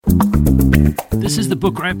This is the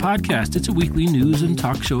Book Riot Podcast. It's a weekly news and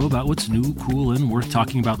talk show about what's new, cool, and worth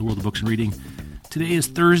talking about in the world of books and reading. Today is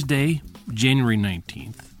Thursday, January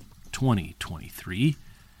 19th, 2023.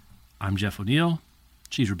 I'm Jeff O'Neill.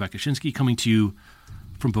 She's Rebecca Schinsky, coming to you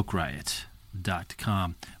from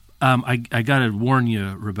BookRiot.com. I got to warn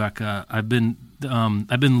you, Rebecca, I've been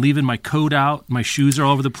leaving my coat out. My shoes are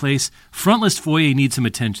all over the place. Frontlist Foyer needs some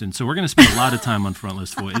attention, so we're going to spend a lot of time on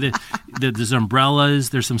Frontlist Foyer. There's umbrellas.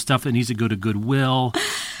 There's some stuff that needs to go to Goodwill.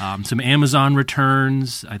 Some Amazon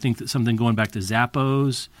returns. I think that something going back to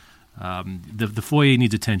Zappos. The foyer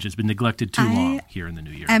needs attention. It's been neglected too long here in the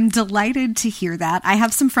new year. I'm delighted to hear that. I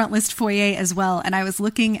have some front list foyer as well, and I was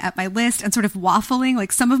looking at my list and sort of waffling.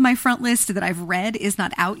 Like, some of my front list that I've read is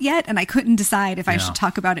not out yet, and I couldn't decide if I should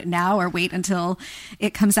talk about it now or wait until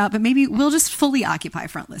it comes out. But maybe we'll just fully occupy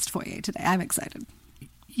front list foyer today. I'm excited.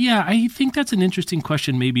 Yeah, I think that's an interesting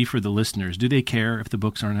question maybe for the listeners. Do they care if the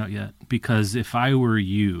books aren't out yet? Because if I were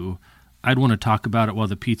you, I'd want to talk about it while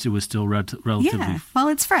the pizza was still relatively while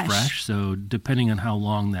it's fresh. So depending on how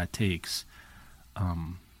long that takes,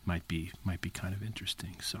 might be kind of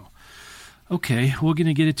interesting. So, okay, we're going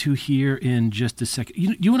to get into here in just a second.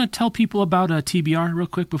 You want to tell people about TBR real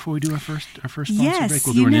quick before we do our first sponsor break?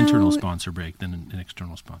 We'll do an internal sponsor break, then an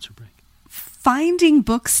external sponsor break. Finding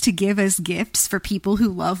books to give as gifts for people who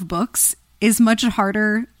love books is much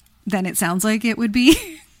harder than it sounds like it would be.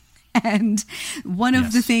 And one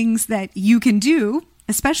of the things that you can do,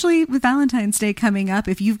 especially with Valentine's Day coming up,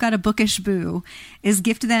 if you've got a bookish boo, is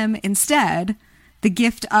gift them instead the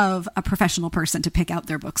gift of a professional person to pick out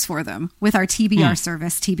their books for them with our TBR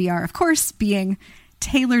service. TBR, of course, being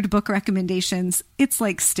tailored book recommendations. It's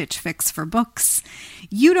like Stitch Fix for books.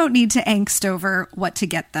 You don't need to angst over what to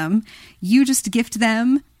get them. You just gift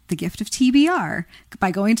them the gift of TBR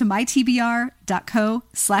by going to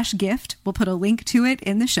mytbr.co/gift. We'll put a link to it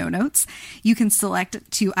in the show notes. You can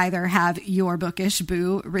select to either have your bookish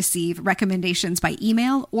boo receive recommendations by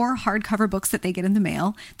email or hardcover books that they get in the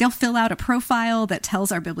mail. They'll fill out a profile that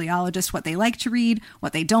tells our bibliologist what they like to read,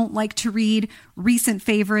 what they don't like to read, recent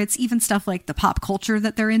favorites, even stuff like the pop culture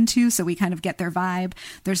that they're into, so we kind of get their vibe.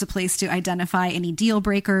 There's a place to identify any deal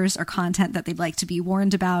breakers or content that they'd like to be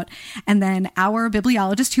warned about. And then our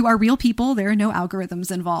bibliologists, who are real people, there are no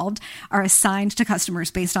algorithms involved, are assigned to customers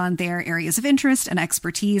based on their areas of interest and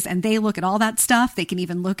expertise, and they look at all that stuff. They can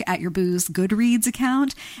even look at your boo's Goodreads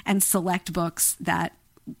account and select books that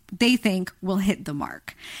they think will hit the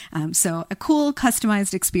mark. So a cool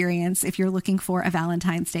customized experience if you're looking for a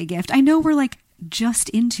Valentine's Day gift. I know we're like just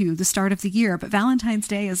into the start of the year, but Valentine's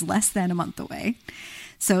Day is less than a month away.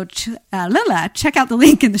 So check out the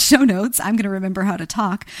link in the show notes. I'm going to remember how to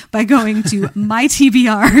talk by going to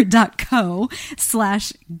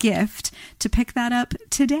mytbr.co/gift to pick that up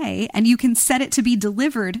today. And you can set it to be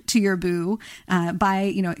delivered to your boo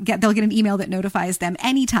they'll get an email that notifies them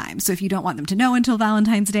anytime. So if you don't want them to know until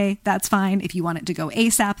Valentine's Day, that's fine. If you want it to go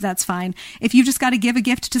ASAP, that's fine. If you just got to give a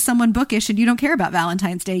gift to someone bookish and you don't care about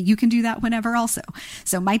Valentine's Day, you can do that whenever also.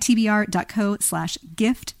 So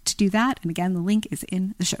mytbr.co/gift to do that. And again, the link is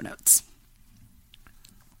in the show notes.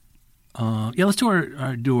 Let's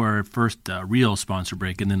do our first real sponsor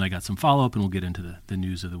break, and then I got some follow-up, and we'll get into the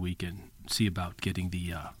news of the week and see about getting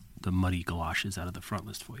the muddy galoshes out of the front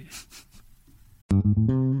list for you.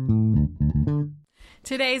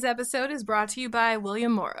 Today's episode is brought to you by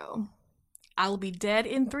William Morrow. I'll be dead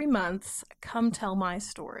in 3 months. Come tell my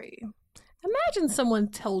story. Imagine someone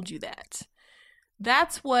told you that.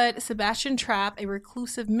 That's what Sebastian Trapp, a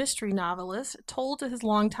reclusive mystery novelist, told to his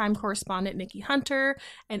longtime correspondent Nikki Hunter,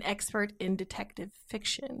 an expert in detective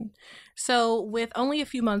fiction. So, with only a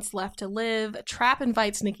few months left to live, Trapp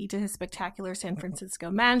invites Nikki to his spectacular San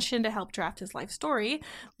Francisco mansion to help draft his life story,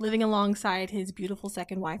 living alongside his beautiful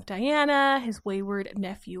second wife Diana, his wayward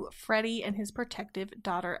nephew Freddie, and his protective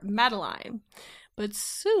daughter Madeline. But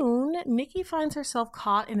soon, Nikki finds herself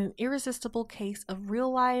caught in an irresistible case of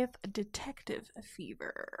real-life detective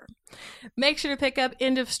fever. Make sure to pick up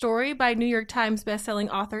End of Story by New York Times bestselling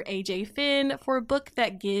author A.J. Finn for a book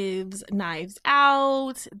that gives Knives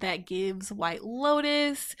Out, that gives White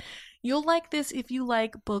Lotus. You'll like this if you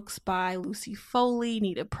like books by Lucy Foley,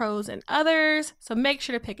 Nita Prose, and others. So make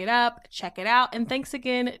sure to pick it up, check it out, and thanks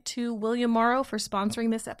again to William Morrow for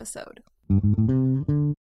sponsoring this episode.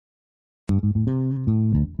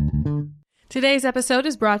 Today's episode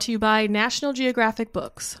is brought to you by National Geographic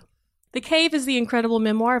Books. The Cave is the incredible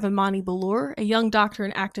memoir of Amani Balour, a young doctor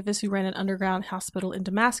and activist who ran an underground hospital in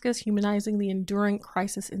Damascus, humanizing the enduring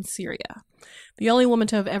crisis in Syria. The only woman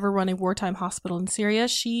to have ever run a wartime hospital in Syria,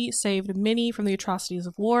 she saved many from the atrocities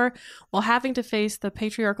of war while having to face the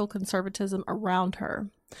patriarchal conservatism around her.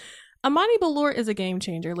 Amani Balour is a game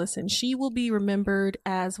changer. Listen, she will be remembered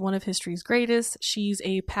as one of history's greatest. She's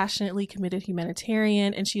a passionately committed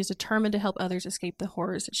humanitarian, and she is determined to help others escape the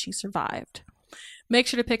horrors that she survived. Make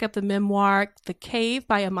sure to pick up the memoir, The Cave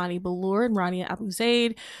by Amani Balour and Rania Abu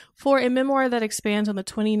Zaid, for a memoir that expands on the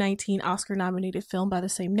 2019 Oscar-nominated film by the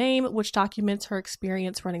same name, which documents her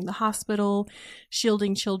experience running the hospital,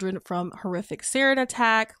 shielding children from horrific sarin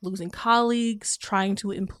attack, losing colleagues, trying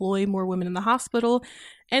to employ more women in the hospital,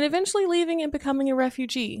 and eventually leaving and becoming a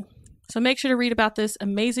refugee. So make sure to read about this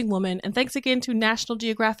amazing woman, and thanks again to National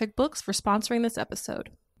Geographic Books for sponsoring this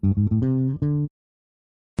episode.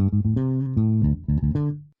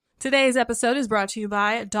 Today's episode is brought to you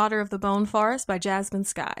by Daughter of the Bone Forest by Jasmine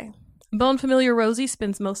Skye. Bone familiar Rosie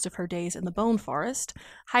spends most of her days in the Bone Forest,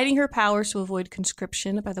 hiding her powers to avoid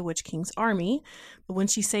conscription by the Witch King's army. But when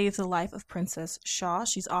she saves the life of Princess Shaw,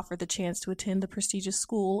 she's offered the chance to attend the prestigious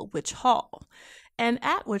school, Witch Hall. And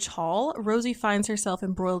at Witch Hall, Rosie finds herself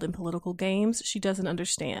embroiled in political games she doesn't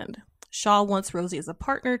understand. Shaw wants Rosie as a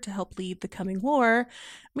partner to help lead the coming war.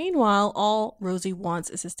 Meanwhile, all Rosie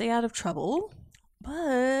wants is to stay out of trouble.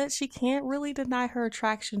 But she can't really deny her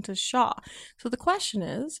attraction to Shaw. So the question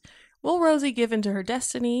is, will Rosie give in to her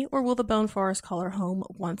destiny, or will the Bone Forest call her home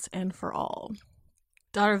once and for all?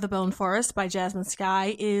 Daughter of the Bone Forest by Jasmine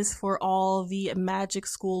Skye is for all the magic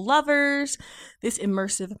school lovers. This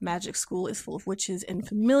immersive magic school is full of witches and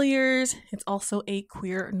familiars. It's also a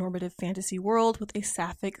queer normative fantasy world with a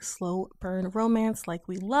sapphic, slow burn romance like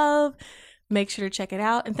we love. Make sure to check it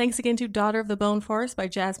out. And thanks again to Daughter of the Bone Forest by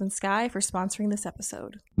Jasmine Skye for sponsoring this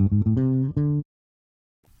episode.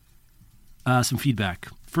 Some feedback.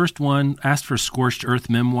 First one, asked for Scorched Earth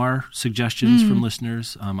memoir suggestions from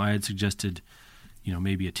listeners. I had suggested,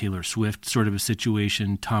 maybe a Taylor Swift sort of a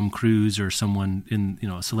situation, Tom Cruise or someone in,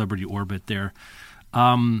 a celebrity orbit there.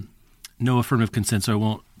 No affirmative consent, so I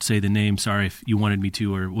won't say the name. Sorry if you wanted me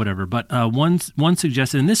to or whatever. But one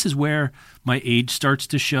suggested, and this is where my age starts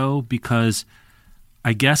to show, because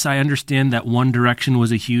I guess I understand that One Direction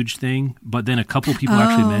was a huge thing, but then a couple people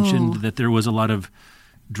actually mentioned that there was a lot of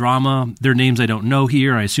drama. Their names I don't know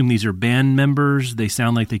here. I assume these are band members. They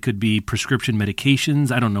sound like they could be prescription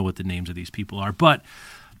medications. I don't know what the names of these people are, but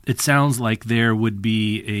it sounds like there would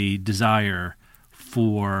be a desire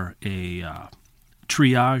for a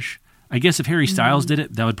triage. I guess if Harry Styles did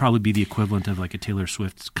it, that would probably be the equivalent of like a Taylor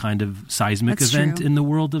Swift kind of seismic event in the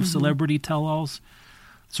world of celebrity tell-alls.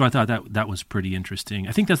 So I thought that was pretty interesting.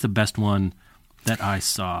 I think that's the best one that I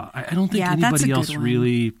saw. I don't think anybody else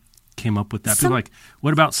really came up with that. People are like,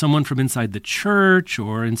 what about someone from inside the church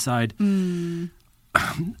or inside...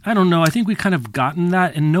 I don't know. I think we've kind of gotten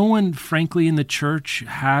that, and no one, frankly, in the church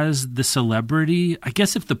has the celebrity. I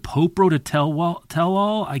guess if the Pope wrote a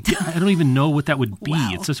tell-all, I don't even know what that would be.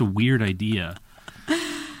 Wow. It's just a weird idea.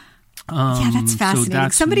 That's fascinating. So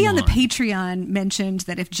that's Somebody on the Patreon mentioned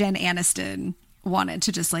that if Jen Aniston wanted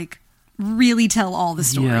to just really tell all the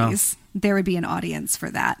stories, there would be an audience for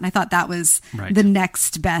that. And I thought that was the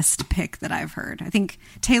next best pick that I've heard. I think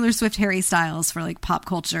Taylor Swift, Harry Styles for pop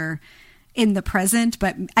culture in the present,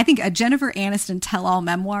 but I think a Jennifer Aniston tell-all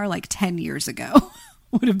memoir 10 years ago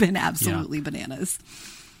would have been absolutely bananas.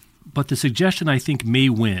 But the suggestion, I think, may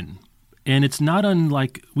win. And it's not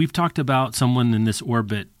unlike, we've talked about someone in this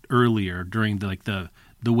orbit earlier during the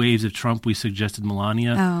waves of Trump. We suggested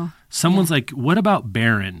Melania. Someone's like, what about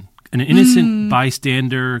Barron? An innocent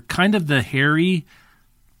bystander, kind of the Harry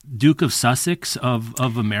Duke of Sussex of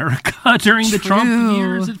America during the Trump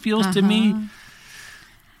years, it feels to me.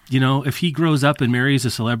 If he grows up and marries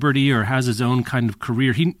a celebrity or has his own kind of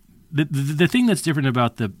career, the thing that's different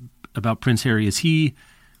about Prince Harry is he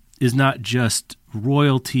is not just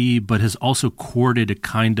royalty, but has also courted a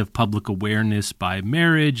kind of public awareness by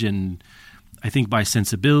marriage and I think by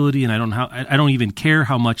sensibility. And I don't even care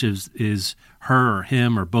how much is her or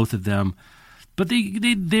him or both of them, but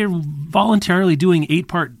they're voluntarily doing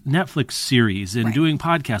 8-part Netflix series and doing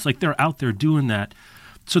podcasts. They're out there doing that.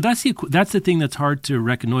 So that's the thing that's hard to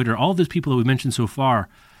reconnoiter. All those people that we mentioned so far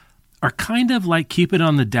are kind of keep it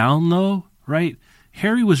on the down low, right?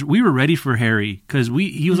 We were ready for Harry because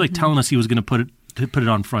he was telling us he was going to put it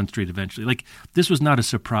on Front Street eventually. This was not a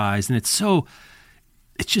surprise, and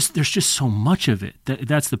there's just so much of it.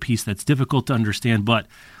 That's the piece that's difficult to understand. But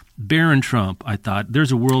Barron Trump, I thought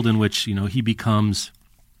there's a world in which he becomes,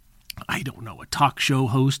 I don't know, a talk show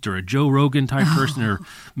host or a Joe Rogan type person, or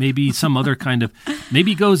maybe some other kind of,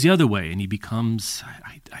 maybe he goes the other way and he becomes,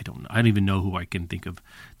 I don't know. I don't even know who I can think of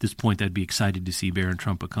at this point I'd be excited to see Barron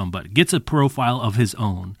Trump become, but gets a profile of his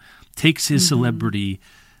own, takes his celebrity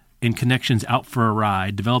and connections out for a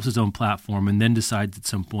ride, develops his own platform, and then decides at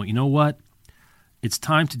some point, you know what? it's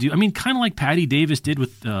time to do, kind of like Patty Davis did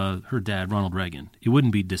with her dad, Ronald Reagan. It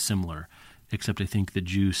wouldn't be dissimilar, except I think the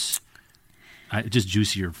juice, just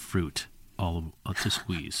juicier fruit all to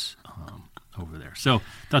squeeze over there. So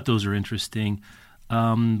thought those are interesting.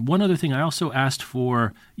 One other thing I also asked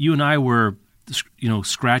for, you and I were,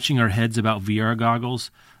 scratching our heads about VR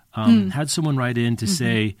goggles. Had someone write in to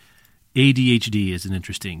say ADHD is an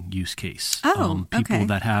interesting use case. People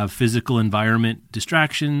that have physical environment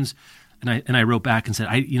distractions. And I wrote back and said,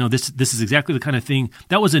 this is exactly the kind of thing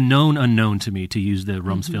that was a known unknown to me, to use the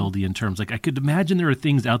Rumsfeldian terms. Like, I could imagine there are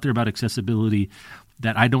things out there about accessibility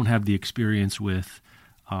that I don't have the experience with,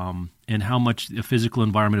 and how much a physical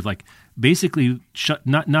environment of, like, basically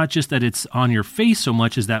not just that it's on your face so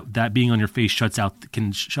much as that being on your face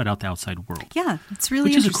can shut out the outside world. Yeah, it's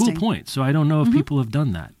really interesting. Which is a cool point. So I don't know if people have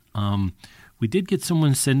done that. We did get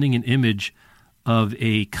someone sending an image of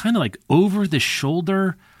a kind of like over the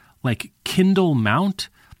shoulder, like Kindle mount.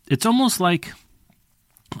 It's almost like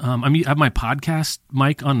I have my podcast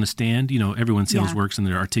mic on the stand. Everyone sales works and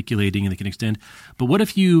they're articulating and they can extend. But what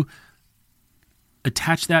if you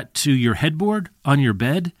attach that to your headboard on your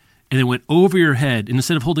bed and it went over your head, and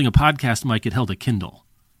instead of holding a podcast mic, it held a Kindle?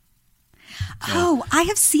 So, I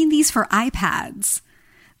have seen these for iPads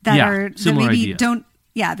that idea.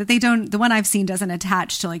 The one I've seen doesn't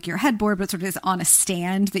attach to like your headboard, but sort of is on a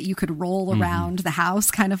stand that you could roll around the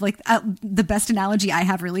house. Kind of like the best analogy I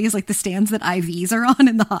have really is like the stands that IVs are on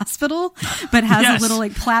in the hospital, but has a little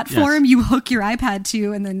like platform you hook your iPad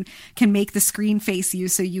to and then can make the screen face you.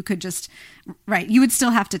 So you could just, you would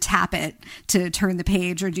still have to tap it to turn the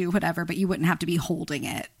page or do whatever, but you wouldn't have to be holding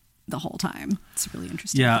it the whole time. It's really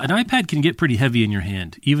interesting. Yeah, an iPad can get pretty heavy in your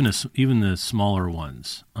hand, even the smaller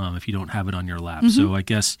ones, if you don't have it on your lap. So I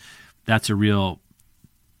guess that's a real.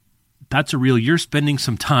 You're spending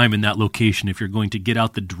some time in that location if you're going to get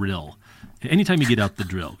out the drill. Anytime you get out the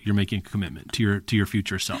drill, you're making a commitment to your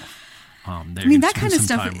future self. That kind of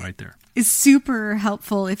stuff right there is super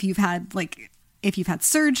helpful if you've had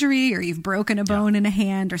surgery or you've broken a bone in a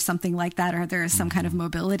hand or something like that, or there is some kind of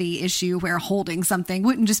mobility issue where holding something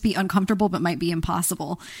wouldn't just be uncomfortable but might be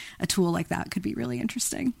impossible. A tool like that could be really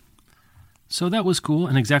interesting. So that was cool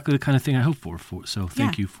and exactly the kind of thing I hope for. So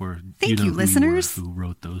thank you listeners who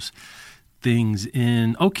wrote those things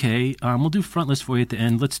in. Okay, we'll do front list for you at the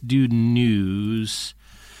end. Let's do news.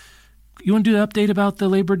 You want to do the update about the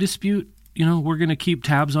labor dispute? We're going to keep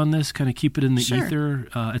tabs on this, kind of keep it in the ether,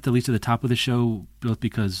 at the least at the top of the show, both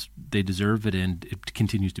because they deserve it and it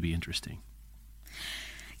continues to be interesting.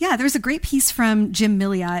 Yeah, there's a great piece from Jim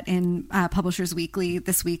Milliot in Publishers Weekly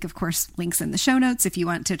this week. Of course, links in the show notes if you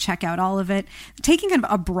want to check out all of it. Taking kind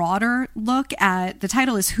of a broader look at, the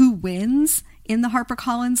title is Who Wins in the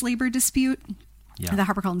HarperCollins labor dispute, the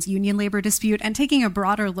HarperCollins union labor dispute, and taking a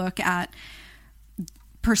broader look at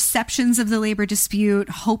perceptions of the labor dispute,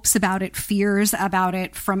 hopes about it, fears about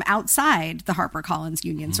it from outside the HarperCollins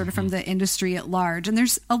union, sort of from the industry at large. And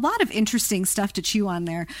there's a lot of interesting stuff to chew on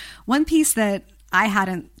there. One piece that I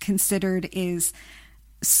hadn't considered is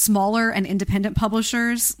smaller and independent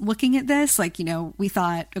publishers looking at this. Like, we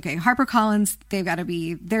thought, okay, HarperCollins,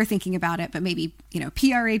 they're thinking about it, but maybe,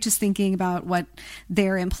 PRH is thinking about what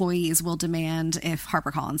their employees will demand if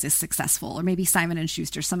HarperCollins is successful, or maybe Simon &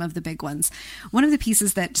 Schuster, some of the big ones. One of the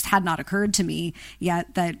pieces that just had not occurred to me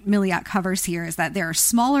yet that Milliot covers here is that there are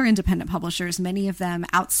smaller independent publishers, many of them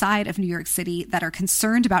outside of New York City, that are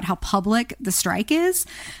concerned about how public the strike is.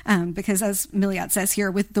 Because as Milliot says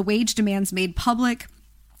here, with the wage demands made public,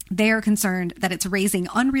 they are concerned that it's raising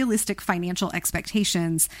unrealistic financial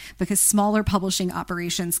expectations because smaller publishing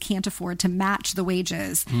operations can't afford to match the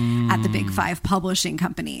wages at the big five publishing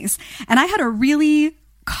companies. And I had a really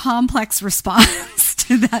complex response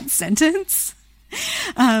to that sentence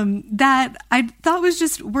that I thought was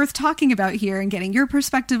just worth talking about here and getting your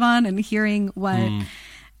perspective on and hearing what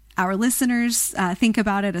our listeners think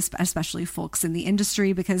about it, especially folks in the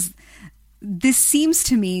industry, because this seems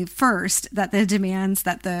to me, first, that the demands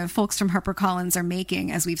that the folks from HarperCollins are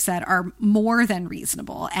making, as we've said, are more than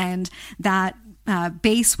reasonable. And that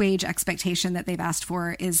base wage expectation that they've asked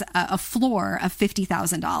for is a floor of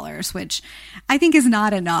 $50,000, which I think is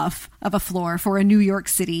not enough of a floor for a New York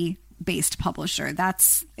City based publisher.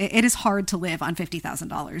 It is hard to live on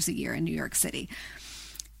 $50,000 a year in New York City.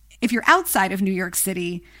 If you're outside of New York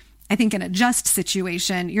City, I think in a just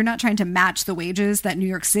situation, you're not trying to match the wages that New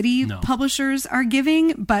York City publishers are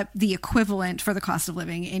giving, but the equivalent for the cost of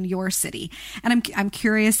living in your city. And I'm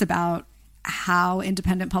curious about how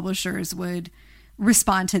independent publishers would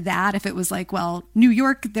respond to that if it was like, well, New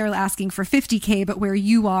York, they're asking for $50K, but where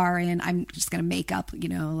you are, and I'm just going to make up,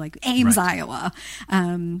 like Ames, Iowa.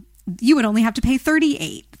 you would only have to pay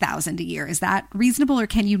 $38,000 a year. Is that reasonable, or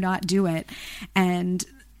can you not do it? And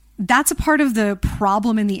that's a part of the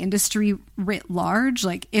problem in the industry writ large.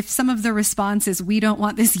 Like, if some of the response is, we don't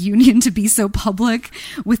want this union to be so public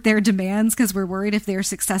with their demands because we're worried if they're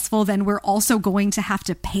successful, then we're also going to have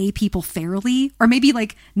to pay people fairly, or maybe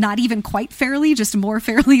like not even quite fairly, just more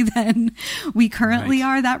fairly than we currently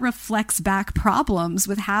are. That reflects back problems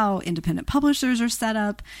with how independent publishers are set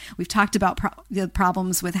up. We've talked about the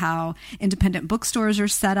problems with how independent bookstores are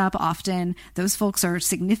set up. Often those folks are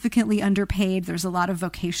significantly underpaid. There's a lot of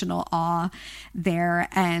vocational awe there,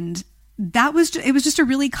 and it was just a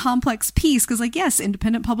really complex piece, because like, yes,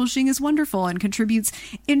 independent publishing is wonderful and contributes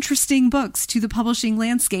interesting books to the publishing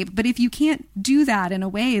landscape, but if you can't do that in a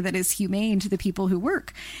way that is humane to the people who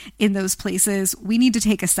work in those places, we need to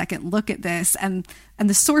take a second look at this. And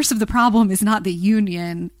the source of the problem is not the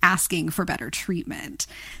union asking for better treatment.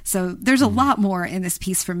 So there's a lot more in this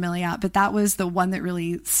piece from Milliot, but that was the one that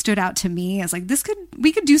really stood out to me as like,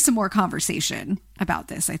 we could do some more conversation about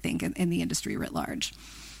this, I think, in the industry writ large.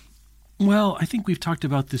 Well, I think we've talked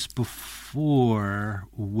about this before,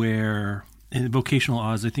 where in vocational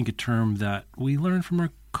awe is, I think, a term that we learned from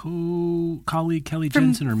our colleague Kelly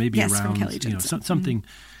Jensen, or maybe around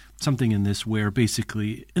something in this, where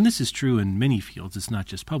basically, and this is true in many fields, it's not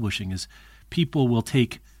just publishing, is people will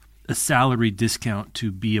take a salary discount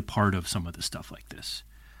to be a part of some of the stuff like this,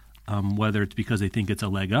 whether it's because they think it's a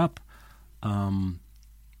leg up,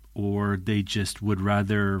 or they just would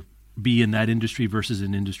rather be in that industry versus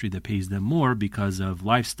an industry that pays them more because of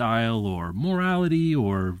lifestyle or morality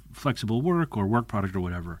or flexible work or work product or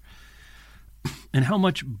whatever. And how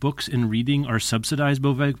much books and reading are subsidized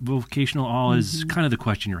by vocational awe is kind of the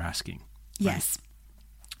question you're asking. Right? Yes.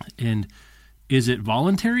 And is it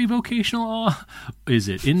voluntary vocational awe? Is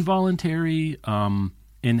it involuntary?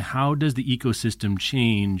 And how does the ecosystem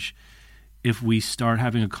change if we start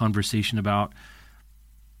having a conversation about,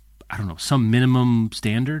 I don't know, some minimum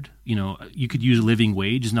standard? You know, you could use a living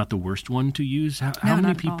wage is not the worst one to use. How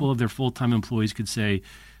many people of their full-time employees could say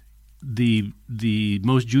the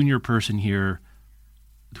most junior person here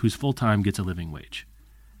who's full-time gets a living wage?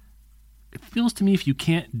 It feels to me if you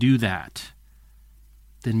can't do that,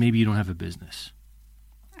 then maybe you don't have a business.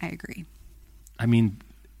 I agree. I mean,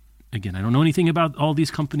 again, I don't know anything about all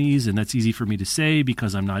these companies, and that's easy for me to say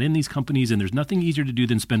because I'm not in these companies, and there's nothing easier to do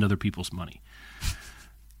than spend other people's money.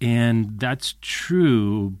 And that's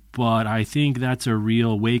true, but I think that's a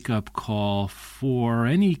real wake-up call for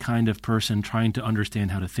any kind of person trying to understand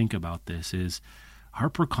how to think about this. Is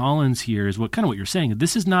HarperCollins here is what you're saying.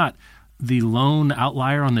 This is not the lone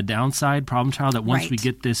outlier on the downside problem child that once we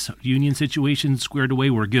get this union situation squared away,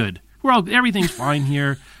 we're good. Everything's fine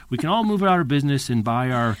here. We can all move out of business and buy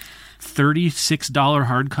our $36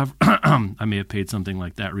 hardcover. I may have paid something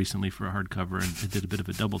like that recently for a hardcover, and it did a bit of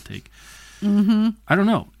a double take. I don't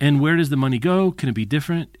know. And where does the money go? Can it be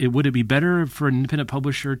different? Would it be better for an independent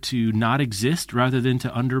publisher to not exist rather than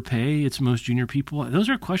to underpay its most junior people? Those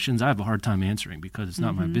are questions I have a hard time answering because it's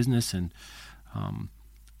not my business, and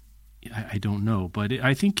I don't know. But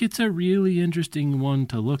I think it's a really interesting one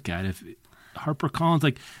to look at. If HarperCollins,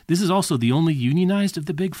 like, this is also the only unionized of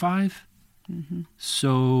the big five.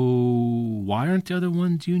 So why aren't the other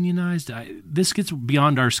ones unionized? This gets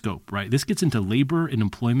beyond our scope, right? This gets into labor and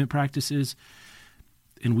employment practices,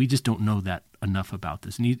 and we just don't know that enough about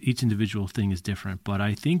this. And each individual thing is different, but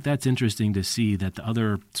I think that's interesting to see that the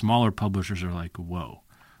other smaller publishers are like, whoa,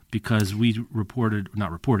 because we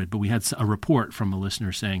we had a report from a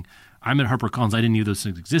listener saying, I'm at HarperCollins, I didn't know those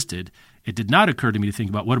things existed. It did not occur to me to think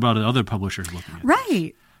about what about the other publishers looking at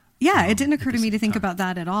Right. Yeah, it didn't occur to me to think about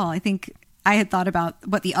that at all. I think I had thought about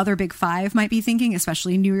what the other big five might be thinking,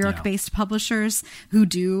 especially New York-based publishers who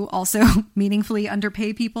do also meaningfully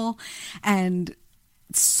underpay people. And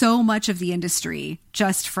so much of the industry,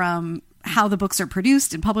 just from how the books are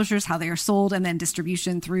produced and publishers, how they are sold, and then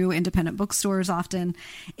distribution through independent bookstores often,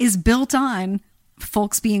 is built on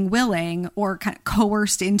folks being willing or kind of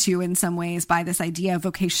coerced into in some ways by this idea of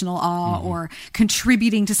vocational awe or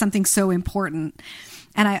contributing to something so important.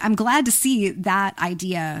 And I'm glad to see that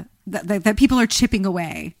idea, that people are chipping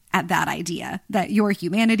away at that idea, that your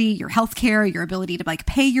humanity, your healthcare, your ability to like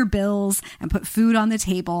pay your bills and put food on the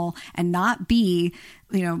table and not be,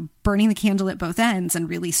 burning the candle at both ends and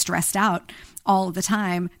really stressed out all of the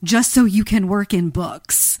time just so you can work in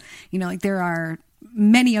books. There are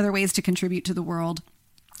many other ways to contribute to the world.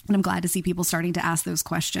 And I'm glad to see people starting to ask those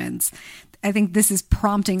questions. I think this is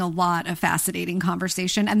prompting a lot of fascinating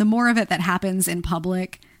conversation. And the more of it that happens in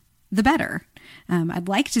public, the better. I'd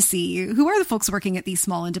like to see who are the folks working at these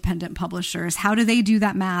small independent publishers. How do they do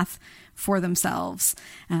that math for themselves?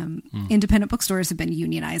 Independent bookstores have been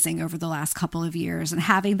unionizing over the last couple of years and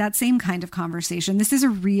having that same kind of conversation. This is a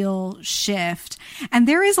real shift. And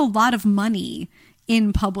there is a lot of money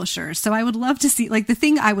in publishers. So I would love to see, like, the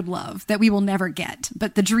thing I would love that we will never get,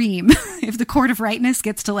 but the dream, if the Court of Rightness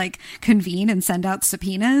gets to like convene and send out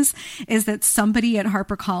subpoenas, is that somebody at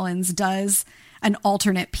HarperCollins does an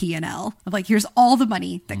alternate P&L of like, here's all the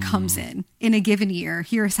money that comes in a given year.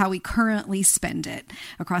 Here's how we currently spend it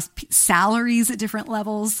across salaries at different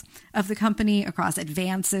levels of the company, across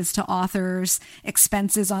advances to authors,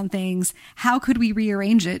 expenses on things. How could we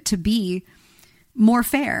rearrange it to be more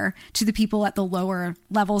fair to the people at the lower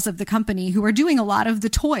levels of the company who are doing a lot of the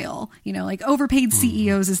toil? You know, like, overpaid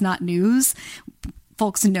CEOs is not news.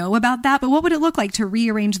 Folks know about that, but what would it look like to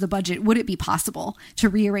rearrange the budget? Would it be possible to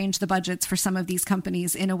rearrange the budgets for some of these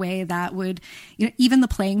companies in a way that would, you know, even the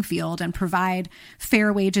playing field and provide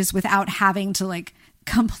fair wages without having to like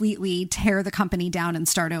completely tear the company down and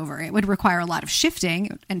start over? It would require a lot of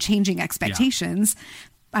shifting and changing expectations. Yeah.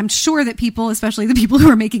 I'm sure that people, especially the people who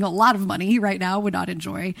are making a lot of money right now, would not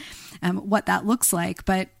enjoy what that looks like.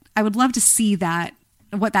 But I would love to see that,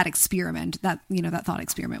 what that experiment, that, you know, that thought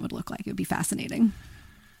experiment would look like. It would be fascinating.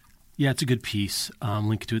 Yeah, it's a good piece.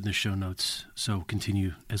 Link to it in the show notes. So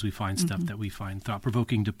continue as we find stuff that we find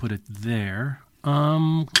thought-provoking to put it there.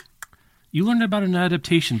 You learned about an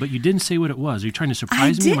adaptation, but you didn't say what it was. Are you trying to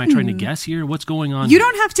surprise me? Am I trying to guess here? What's going on? You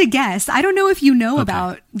don't have to guess. I don't know if you know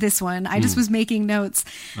about this one. I just was making notes.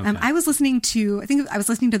 Okay. I was listening to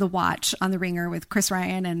The Watch on The Ringer with Chris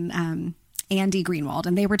Ryan and Andy Greenwald,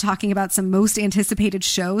 and they were talking about some most anticipated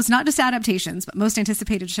shows, not just adaptations, but most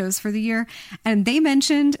anticipated shows for the year. And they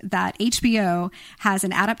mentioned that HBO has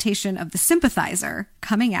an adaptation of The Sympathizer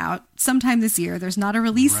coming out sometime this year. There's not a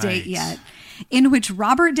release date yet, in which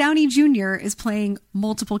Robert Downey Jr. is playing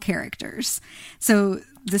multiple characters. So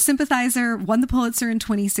The Sympathizer won the Pulitzer in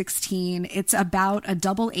 2016. It's about a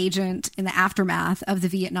double agent in the aftermath of the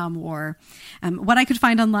Vietnam War. What I could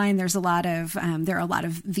find online, there are a lot of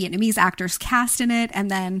Vietnamese actors cast in it, and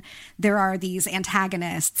then there are these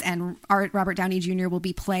antagonists, and Robert Downey Jr. will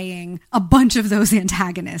be playing a bunch of those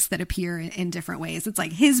antagonists that appear in different ways. It's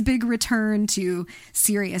like his big return to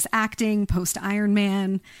serious acting post Iron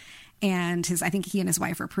Man. And I think he and his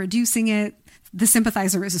wife are producing it. The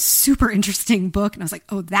Sympathizer is a super interesting book. And I was like,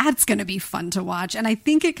 oh, that's going to be fun to watch. And I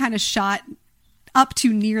think it kind of shot up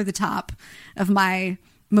to near the top of my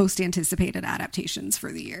most anticipated adaptations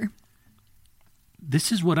for the year.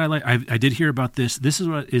 This is what I like. I did hear about this. This is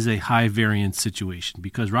what is a high variance situation,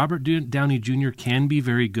 because Robert Downey Jr. can be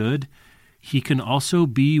very good. He can also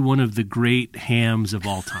be one of the great hams of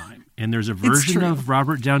all time. And there's a version of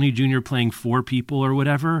Robert Downey Jr. playing 4 people or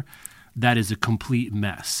whatever that is a complete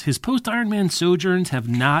mess. His post-Iron Man sojourns have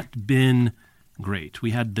not been great.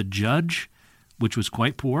 We had The Judge, which was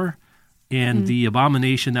quite poor, and The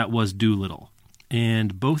Abomination that was Doolittle.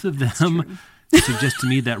 And both of them suggest to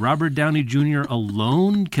me that Robert Downey Jr.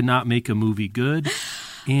 alone cannot make a movie good.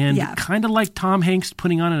 And kind of like Tom Hanks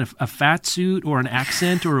putting on a fat suit or an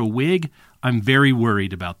accent or a wig, I'm very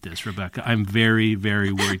worried about this, Rebecca. I'm very,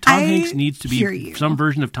 very worried. Tom Hanks needs to be some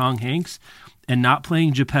version of Tom Hanks and not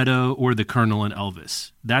playing Geppetto or the Colonel in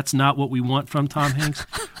Elvis. That's not what we want from Tom Hanks.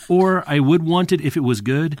 Or I would want it if it was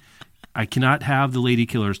good. I cannot have the lady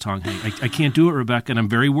killer's Tom Hanks. I can't do it, Rebecca, and I'm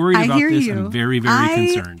very worried about this. I'm very,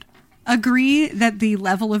 very concerned. Agree that the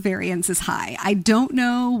level of variance is high. I don't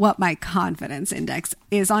know what my confidence index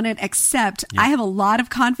is on it, except I have a lot of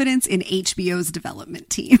confidence in HBO's development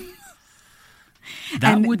team.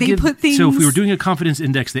 That would so if we were doing a confidence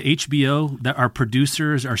index, the HBO, that our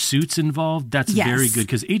producers, our suits involved, that's very good,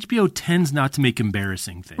 because HBO tends not to make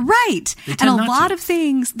embarrassing things. Right. And a lot of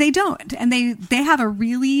things they don't. And they have a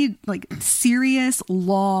really like serious,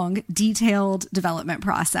 long, detailed development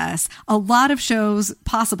process. A lot of shows,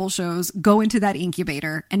 possible shows, go into that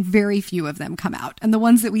incubator and very few of them come out. And the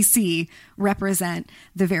ones that we see represent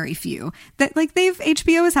the very few. That like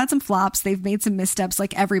HBO has had some flops. They've made some missteps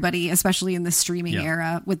like everybody, especially in the streaming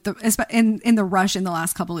era, with in the rush in the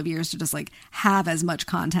last couple of years to just like have as much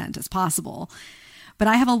content as possible. But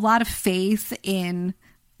I have a lot of faith in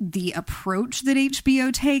the approach that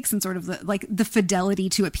HBO takes and sort of the fidelity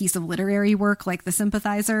to a piece of literary work like The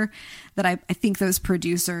Sympathizer that I think those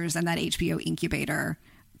producers and that HBO incubator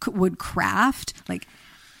would craft. Like,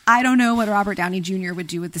 I don't know what Robert Downey Jr. would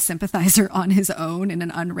do with The Sympathizer on his own in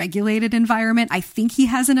an unregulated environment. I think he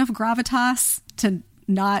has enough gravitas to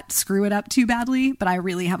not screw it up too badly, but I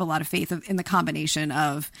really have a lot of faith in the combination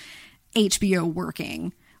of HBO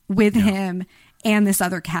working with him and this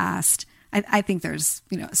other cast I think there's,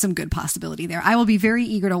 some good possibility there. I will be very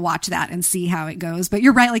eager to watch that and see how it goes. But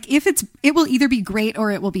you're right. Like it will either be great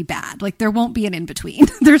or it will be bad. Like there won't be an in-between.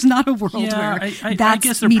 There's not a world where I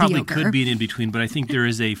guess there mediocre. Probably could be an in-between, but I think there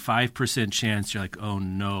is a 5% chance you're like, oh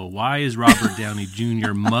no, why is Robert Downey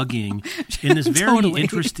Jr. mugging in this very Totally.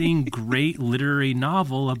 interesting, great literary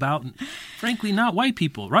novel about, frankly, not white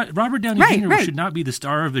people. Robert Downey Jr. Right. should not be the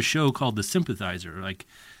star of a show called The Sympathizer.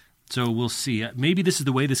 So we'll see. Maybe this is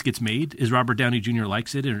the way this gets made, is Robert Downey Jr.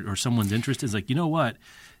 likes it or someone's interest is like, you know what?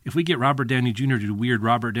 If we get Robert Downey Jr. to do weird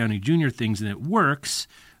Robert Downey Jr. things and it works,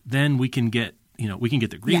 then we can get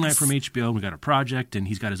the green light from HBO and we got a project and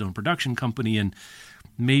he's got his own production company and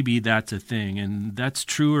maybe that's a thing. And that's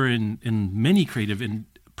truer in many creative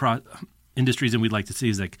industries than we'd like to see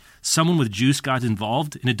is like someone with juice got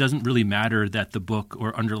involved and it doesn't really matter that the book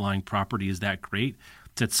or underlying property is that great.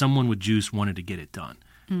 It's that someone with juice wanted to get it done.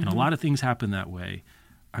 And a lot of things happen that way.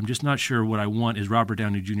 I'm just not sure what I want is Robert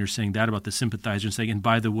Downey Jr. saying that about The Sympathizer and saying, and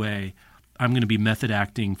by the way, I'm going to be method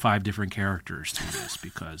acting 5 different characters through this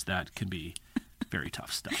because that can be very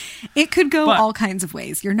tough stuff. It could go all kinds of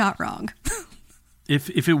ways. You're not wrong.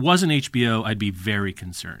 If it wasn't HBO, I'd be very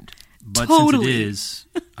concerned. But Totally. since it is,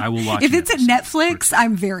 I will watch If an it's at episode. Netflix,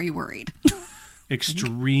 I'm very worried.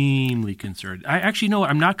 Extremely concerned. I actually know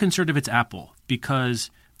I'm not concerned if it's Apple because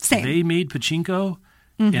Same. they made Pachinko,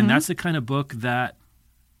 and that's the kind of book that,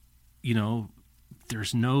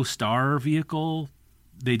 there's no star vehicle.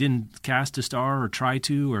 They didn't cast a star or try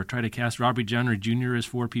to cast Robert Downey Jr. as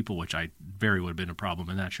 4 people, which would have been a problem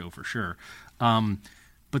in that show for sure.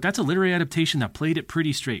 But that's a literary adaptation that played it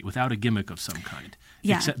pretty straight without a gimmick of some kind.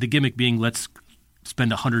 Yeah. Except the gimmick being let's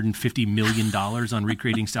spend $150 million on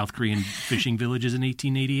recreating South Korean fishing villages in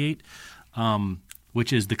 1888,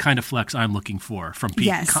 which is the kind of flex I'm looking for from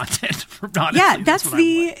peak content. Honestly, Yeah,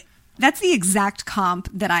 that's the exact comp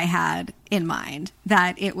that I had in mind,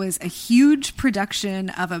 that it was a huge production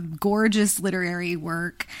of a gorgeous literary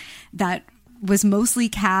work that was mostly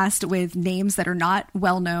cast with names that are not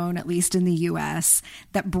well known, at least in the US,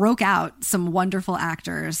 that broke out some wonderful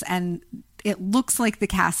actors. And it looks like the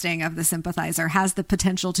casting of The Sympathizer has the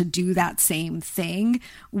potential to do that same thing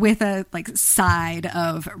with a side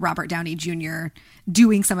of Robert Downey Jr.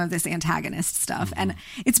 doing some of this antagonist stuff. And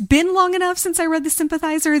it's been long enough since I read The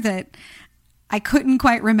Sympathizer that I couldn't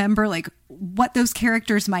quite remember what those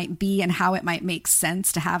characters might be and how it might make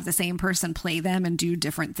sense to have the same person play them and do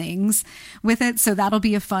different things with it. So that'll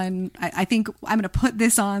be a fun, I think I'm going to put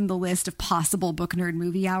this on the list of possible Book Nerd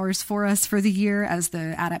movie hours for us for the year as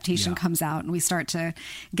the adaptation comes out and we start to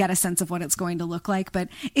get a sense of what it's going to look like. But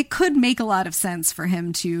it could make a lot of sense for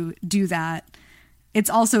him to do that. It's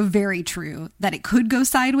also very true that it could go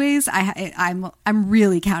sideways. I'm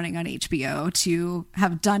really counting on HBO to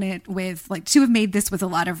have done it to have made this with a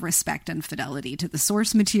lot of respect and fidelity to the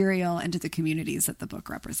source material and to the communities that the book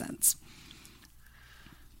represents.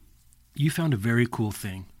 You found a very cool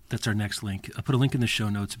thing. That's our next link. I'll put a link in the show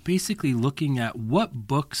notes. Basically looking at what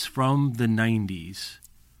books from the 90s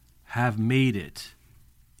have made it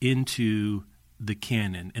into the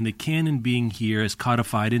canon, and the canon being here is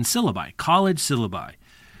codified in syllabi, college syllabi,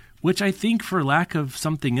 which I think for lack of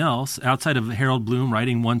something else, outside of Harold Bloom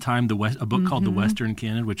writing one time a book called The Western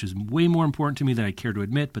Canon, which is way more important to me than I care to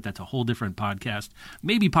admit, but that's a whole different podcast,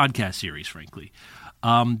 maybe podcast series, frankly.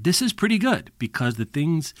 This is pretty good because the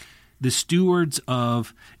stewards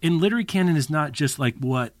of, and literary canon is not just like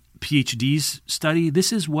what PhDs study.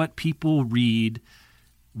 This is what people read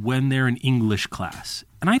when they're in English class.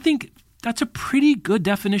 And I think that's a pretty good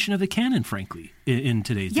definition of the canon, frankly, in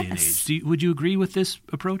today's day and age. Would you agree with this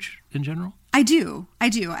approach in general? I do.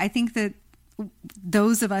 I think that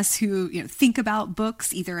those of us who think about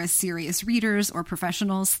books either as serious readers or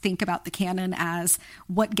professionals think about the canon as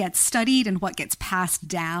what gets studied and what gets passed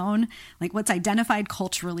down, like what's identified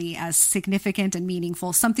culturally as significant and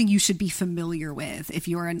meaningful, something you should be familiar with if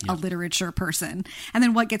you're a literature person, and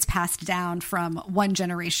then what gets passed down from one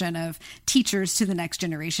generation of teachers to the next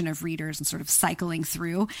generation of readers and sort of cycling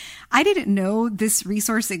through. I didn't know this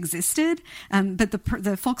resource existed, but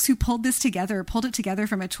the folks who pulled it together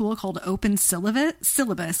from a tool called Open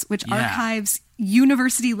Syllabus, which archives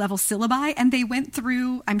university level syllabi, and they went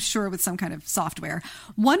through, I'm sure with some kind of software,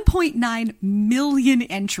 1.9 million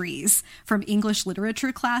entries from English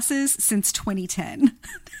literature classes since 2010.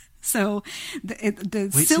 So the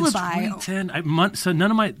syllabi. Since 2010, so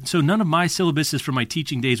none of my syllabuses from my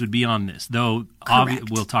teaching days would be on this, though.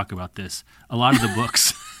 We'll talk about this. A lot of the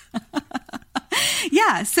books.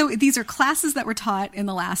 Yeah, so these are classes that were taught in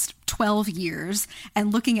the last 12 years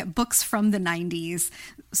and looking at books from the 90s.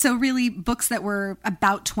 So really books that were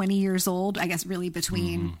about 20 years old, I guess really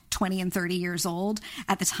between 20 and 30 years old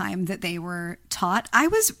at the time that they were taught. I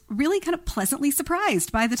was really kind of pleasantly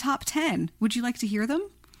surprised by the top 10. Would you like to hear them?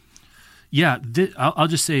 Yeah, I'll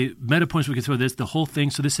just say meta points. We can throw this, the whole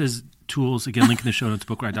thing. So this is tools, again, link in the show notes,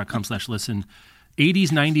 bookriot.com/listen. 80s,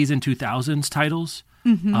 90s, and 2000s titles.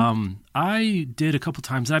 I did a couple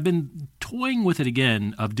times, and I've been toying with it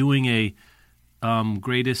again of doing a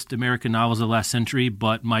greatest American novels of the last century,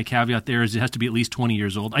 but my caveat there is it has to be at least 20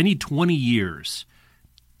 years old. I need 20 years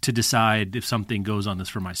to decide if something goes on this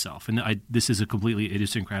for myself. And this is a completely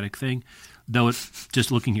idiosyncratic thing, though it's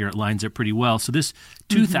just looking here, it lines up pretty well. So this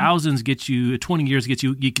 2000s gets you, 20 years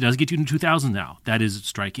does get you to 2000 now. That is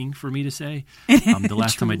striking for me to say. The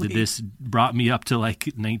last time I did this brought me up to like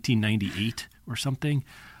 1998 or something.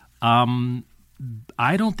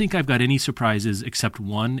 I don't think I've got any surprises except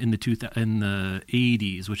one in the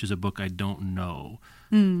 80s, which is a book I don't know.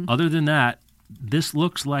 Other than that, this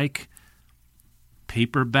looks like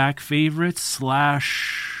paperback favorites /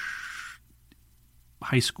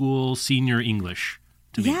 high school senior English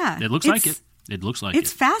to me. Yeah, it looks like it. It looks like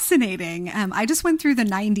it's fascinating. I just went through the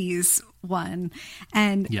 90s one,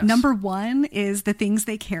 and Yes. number 1 is The Things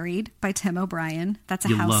They Carried by Tim O'Brien. That's a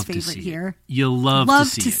You'll house love to favorite see here. it. You'll love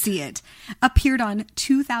to see it. Appeared on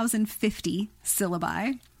 2050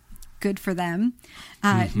 syllabi. Good for them.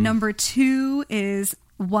 Number 2 is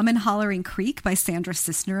Woman Hollering Creek by Sandra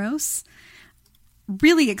Cisneros.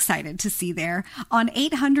 Really excited to see there on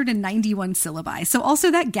 891 syllabi. So also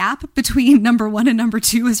that gap between number 1 and number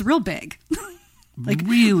 2 is real big.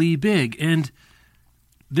 Really big. And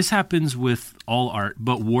this happens with all art,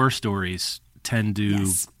 but war stories tend to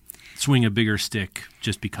swing a bigger stick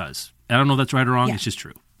just because. I don't know if that's right or wrong. Yeah. It's just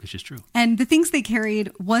true. It's just true. And The Things They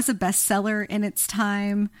Carried was a bestseller in its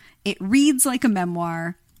time. It reads like a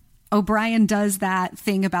memoir. O'Brien does that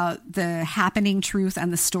thing about the happening truth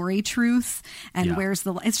and the story truth. And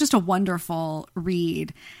it's just a wonderful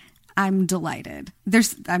read. I'm delighted.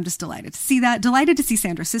 I'm just delighted to see that. Delighted to see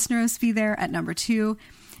Sandra Cisneros be there at number 2.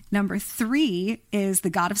 Number 3 is The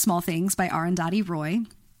God of Small Things by Arundhati Roy.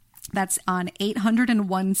 That's on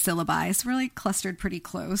 801 syllabi. So we're like clustered pretty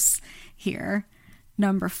close here.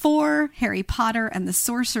 Number 4, Harry Potter and the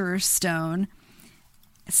Sorcerer's Stone,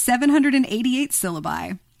 788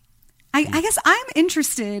 syllabi. I guess I'm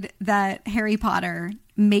interested that Harry Potter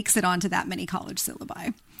makes it onto that many college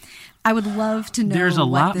syllabi. I would love to know. There's a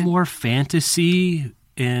lot more fantasy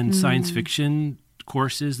and science fiction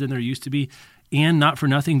courses than there used to be. And not for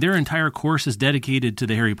nothing, their entire course is dedicated to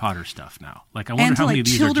the Harry Potter stuff now. Like, I wonder how many of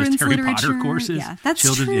these are just Harry Potter courses. Yeah, that's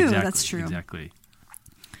true. Exactly, That's true. Exactly.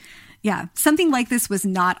 Yeah, something like this was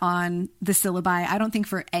not on the syllabi, I don't think,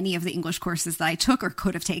 for any of the English courses that I took or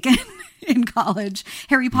could have taken in college.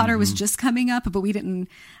 Harry Potter was just coming up, but we didn't,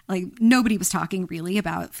 nobody was talking really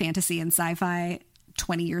about fantasy and sci-fi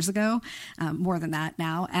 20 years ago, more than that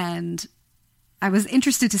now. And I was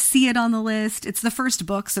interested to see it on the list. It's the first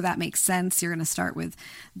book, so that makes sense. You're going to start with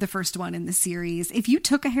the first one in the series. If you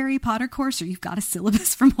took a Harry Potter course or you've got a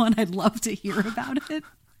syllabus from one, I'd love to hear about it.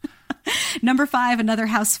 Number 5, another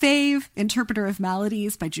house fave, Interpreter of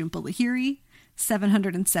Maladies by Jhumpa Lahiri,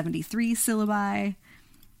 773 syllabi.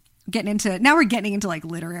 Now we're getting into like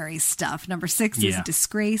literary stuff. Number 6 is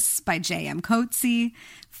Disgrace by J.M. Coetzee,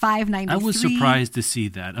 593. I was surprised to see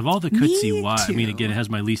that. Of all the Coetzee, I mean, again, it has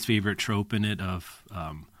my least favorite trope in it of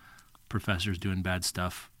professors doing bad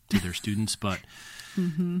stuff to their students, but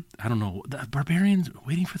I don't know. The Barbarians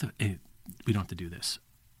waiting for we don't have to do this.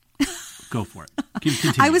 Go for it.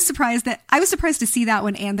 Continue. I was surprised to see that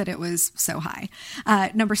one and that it was so high.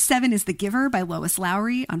 Number 7 is The Giver by Lois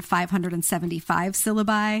Lowry on 575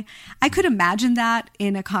 syllabi. I could imagine that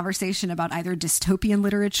in a conversation about either dystopian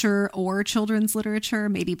literature or children's literature,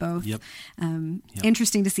 maybe both. Yep.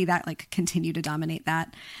 Interesting to see that continue to dominate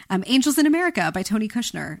that. Angels in America by Tony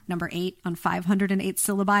Kushner, number 8 on 508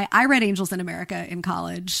 syllabi. I read Angels in America in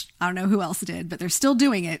college. I don't know who else did, but they're still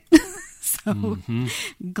doing it. So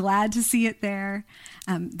glad to see it there.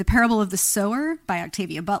 The Parable of the Sower by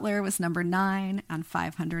Octavia Butler was number 9 on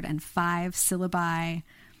 505 syllabi.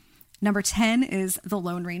 Number 10 is The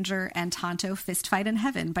Lone Ranger and Tonto Fistfight in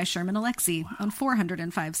Heaven by Sherman Alexie on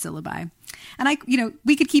 405 syllabi. And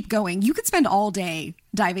we could keep going. You could spend all day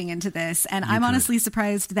diving into this. And I'm honestly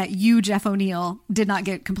surprised that you, Jeff O'Neill, did not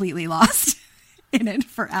get completely lost in it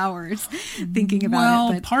for hours thinking about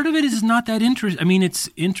it. Well, part of it is not that interesting. I mean, it's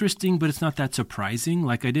interesting, but it's not that surprising.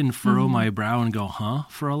 Like, I didn't furrow my brow and go,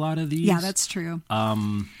 for a lot of these. Yeah, that's true.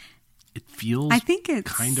 It feels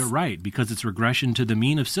kind of right because it's regression to the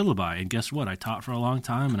mean of syllabi. And guess what? I taught for a long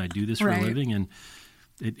time and I do this for a living. And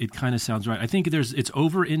It kind of sounds right. I think it's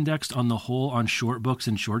over-indexed on the whole on short books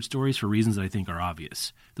and short stories for reasons that I think are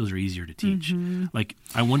obvious. Those are easier to teach. Like,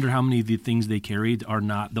 I wonder how many of the things they carried are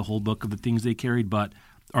not the whole book of the things they carried, but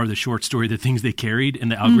are the short story the things they carried,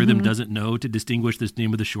 and the algorithm doesn't know to distinguish the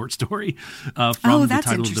name of the short story from the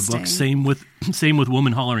title of the book. Same with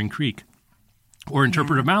Woman Hollering Creek or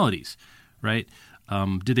Interpretive Maladies, right?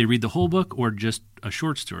 Did they read the whole book or just a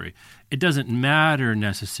short story? It doesn't matter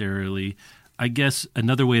necessarily. I guess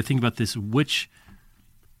another way to think about this,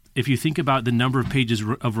 if you think about the number of pages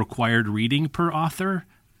of required reading per author,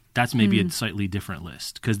 that's maybe a slightly different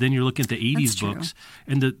list, because then you're looking at the 80s books,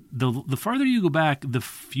 and the farther you go back, the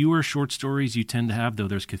fewer short stories you tend to have, though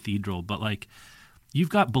there's Cathedral. But like, you've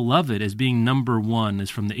got Beloved as being number one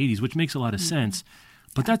is from the 80s, which makes a lot of sense,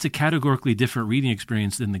 but that's a categorically different reading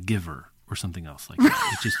experience than The Giver or something else like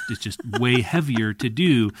that. It's just way heavier to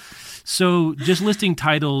do. So just listing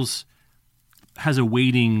titles has a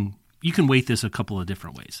weighting. You can weight this a couple of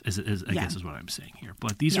different ways, as I guess is what I'm saying here.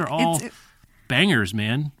 But these are all bangers,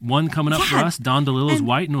 man. One coming up for us, Don DeLillo's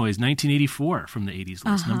White Noise, 1984 from the 80s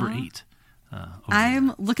list, number 8.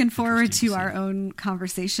 I'm looking forward to our own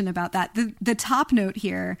conversation about that. The top note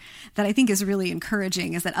here that I think is really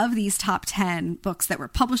encouraging is that of these top 10 books that were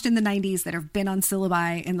published in the 90s that have been on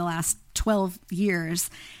syllabi in the last 12 years,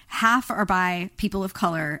 half are by people of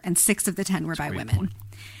color and 6 of the 10 were by women. Point.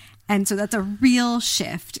 And so that's a real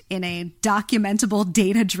shift in a documentable,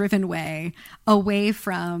 data-driven way away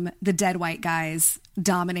from the dead white guys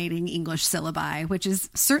dominating English syllabi, which is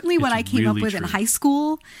certainly what I came up with in high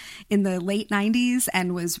school in the late 90s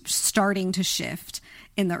and was starting to shift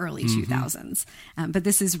in the early 2000s. But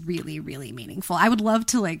this is really, really meaningful. I would love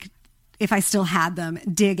to, like, if I still had them,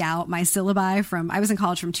 dig out my syllabi I was in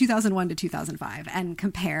college from 2001 to 2005 and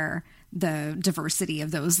compare the diversity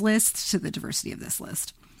of those lists to the diversity of this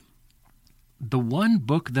list. The one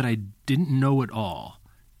book that I didn't know at all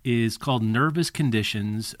is called Nervous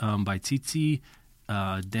Conditions by Tsitsi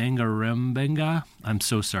Dangarembga. I'm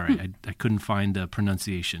so sorry. I couldn't find the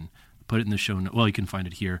pronunciation. Put it in the show notes. Well, you can find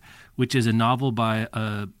it here, which is a novel by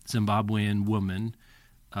a Zimbabwean woman,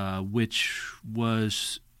 which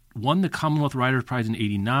won the Commonwealth Writers' Prize in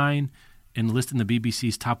 1989 and listed in the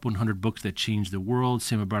BBC's top 100 books that changed the world,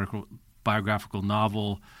 semi-biographical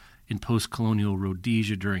novel in post-colonial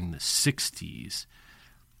Rhodesia during the 60s.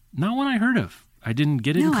 Not one I heard of. I didn't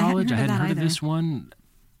get it in college. I hadn't heard of this one.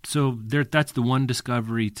 So that's the one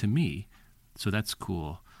discovery to me. So that's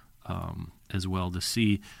cool as well to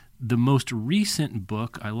see. The most recent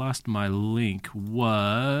book, I lost my link,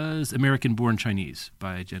 was American Born Chinese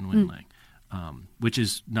by Jen Win Lang, which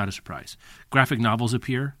is not a surprise. Graphic novels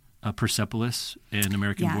appear, Persepolis and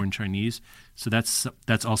American Born Chinese. So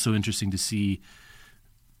that's also interesting to see.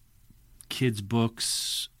 Kids'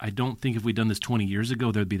 books. I don't think if we'd done this 20 years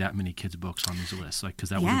ago, there'd be that many kids' books on these lists, because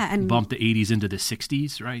that would have bumped the 80s into the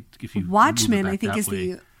 60s, right? If you Watchmen, I think, is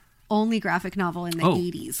the only graphic novel in the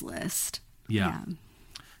 80s list. Yeah.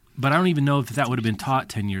 But I don't even know if that would have been taught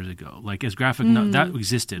 10 years ago. Like, as graphic that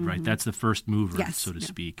existed, right? That's the first mover, so to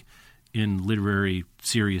speak, in literary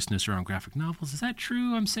seriousness around graphic novels. Is that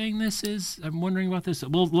true? I'm wondering about this.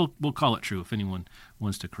 We'll call it true. If anyone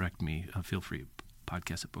wants to correct me, feel free.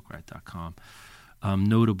 Podcast@bookriot.com.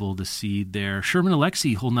 Notable to see there. Sherman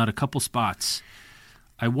Alexie holding out a couple spots.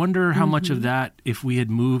 I wonder how much of that, if we had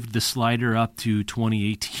moved the slider up to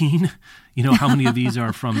 2018, how many of these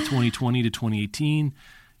are from 2020 to 2018?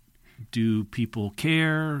 Do people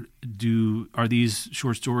care? Are these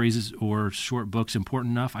short stories or short books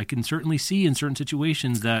important enough? I can certainly see in certain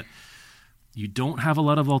situations that you don't have a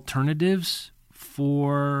lot of alternatives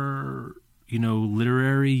for,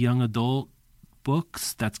 literary young adult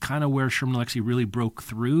books. That's kind of where Sherman Alexie really broke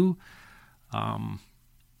through. Even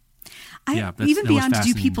beyond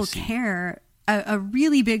do people care, a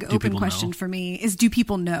really big open question for me is, do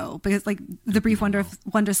people know? Because The Brief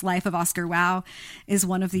Wondrous Life of Oscar Wilde is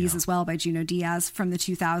one of these as well, by Junot Diaz from the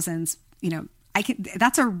 2000s.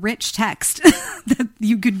 That's a rich text that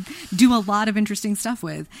you could do a lot of interesting stuff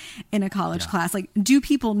with in a college class. Do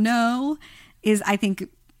people know is, I think,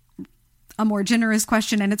 a more generous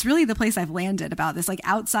question, and it's really the place I've landed about this,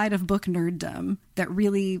 outside of book nerddom that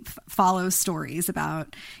really follows stories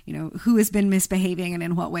about, who has been misbehaving and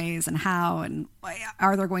in what ways and how, and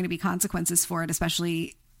are there going to be consequences for it,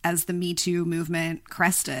 especially as the Me Too movement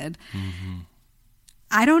crested.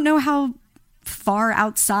 I don't know how far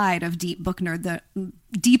outside of deep book nerddom.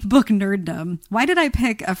 Why did I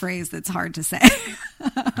pick a phrase that's hard to say?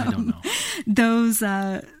 I don't know.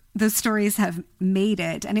 those stories have made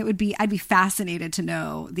it. And I'd be fascinated to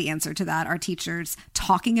know the answer to that. Are teachers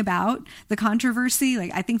talking about the controversy?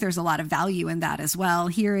 Like, I think there's a lot of value in that as well.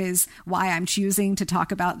 Here is why I'm choosing to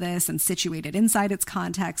talk about this and situate it inside its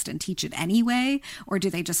context and teach it anyway. Or do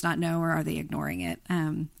they just not know, or are they ignoring it? I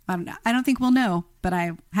don't know. I don't think we'll know, but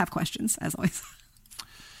I have questions as always.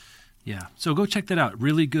 Yeah. So go check that out.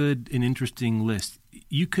 Really good and interesting list.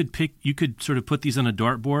 You could sort of put these on a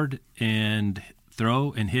dartboard and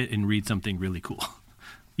throw and hit and read something really cool.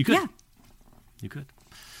 You could. Yeah. You could.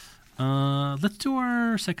 Let's do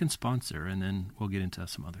our second sponsor, and then we'll get into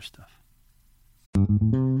some other stuff.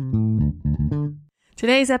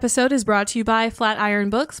 Today's episode is brought to you by Flatiron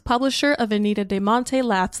Books, publisher of Anita de Monte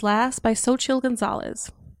Laughs Last by Xochitl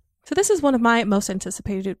Gonzalez. So this is one of my most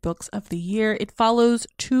anticipated books of the year. It follows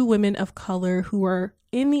two women of color who are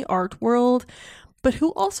in the art world, but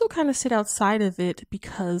who also kind of sit outside of it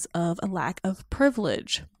because of a lack of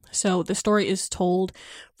privilege. So the story is told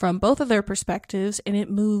from both of their perspectives, and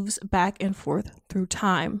it moves back and forth through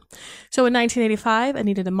time. So in 1985,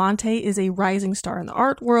 Anita de Monte is a rising star in the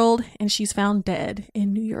art world, and she's found dead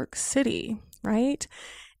in New York City, right?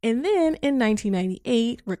 And then in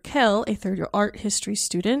 1998, Raquel, a third-year art history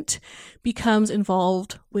student, becomes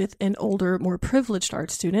involved with an older, more privileged art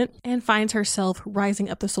student and finds herself rising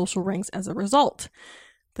up the social ranks as a result.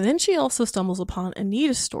 But then she also stumbles upon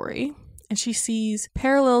Anita's story, and she sees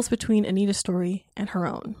parallels between Anita's story and her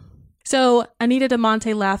own. So Anita de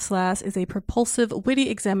Monte Laughs Last is a propulsive, witty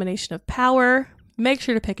examination of power. Make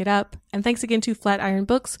sure to pick it up. And thanks again to Flatiron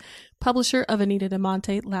Books, publisher of Anita de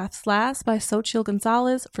Monte Laughs Last by Xochitl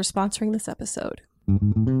Gonzalez, for sponsoring this episode.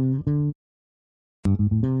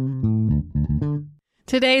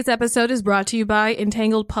 Today's episode is brought to you by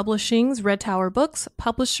Entangled Publishing's Red Tower Books,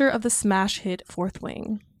 publisher of the smash hit Fourth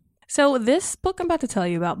Wing. So this book I'm about to tell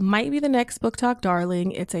you about might be the next Book Talk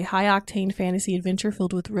darling. It's a high-octane fantasy adventure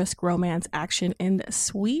filled with risk, romance, action, and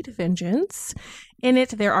sweet vengeance. In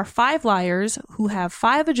it, there are 5 liars who have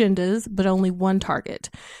 5 agendas, but only one target.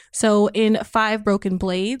 So in 5 Broken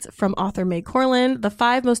Blades from author May Corlin, the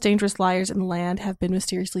 5 most dangerous liars in the land have been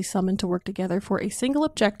mysteriously summoned to work together for a single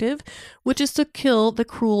objective, which is to kill the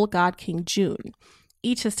cruel God King June.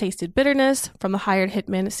 Each has tasted bitterness, from the hired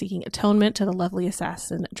hitman seeking atonement to the lovely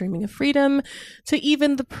assassin dreaming of freedom, to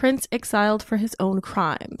even the prince exiled for his own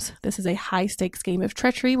crimes. This is a high-stakes game of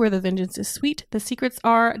treachery where the vengeance is sweet, the secrets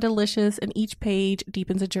are delicious, and each page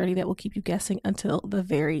deepens a journey that will keep you guessing until the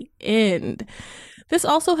very end. This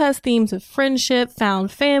also has themes of friendship,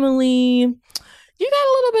 found family. You got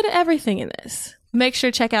a little bit of everything in this. Make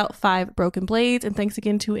sure to check out 5 Broken Blades, and thanks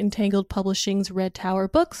again to Entangled Publishing's Red Tower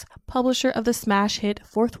Books, publisher of the smash hit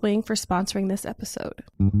Fourth Wing, for sponsoring this episode.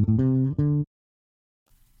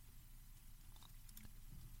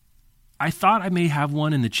 I thought I may have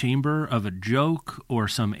one in the chamber of a joke or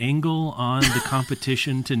some angle on the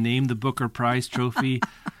competition to name the Booker Prize trophy,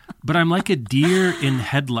 but I'm like a deer in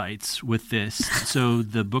headlights with this. So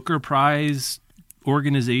the Booker Prize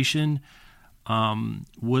organization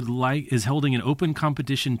is holding an open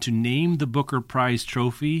competition to name the Booker Prize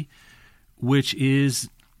trophy, which is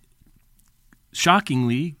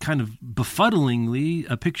shockingly, kind of befuddlingly,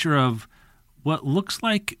 a picture of what looks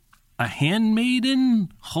like a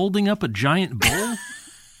handmaiden holding up a giant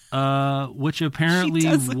bowl, which apparently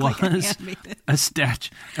was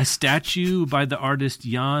a statue by the artist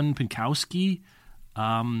Jan Pinkowski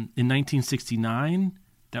in 1969.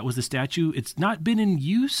 That was the statue. It's not been in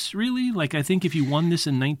use, really. Like, I think if you won this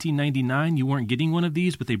in 1999, you weren't getting one of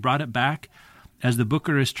these, but they brought it back as the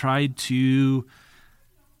Booker has tried to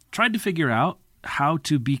figure out how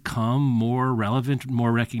to become more relevant,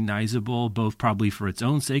 more recognizable, both probably for its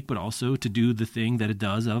own sake, but also to do the thing that it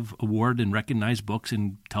does of award and recognize books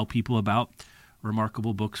and tell people about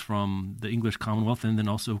remarkable books from the English Commonwealth and then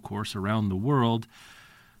also, of course, around the world.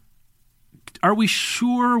 Are we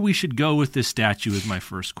sure we should go with this statue is my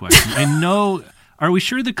first question. Are we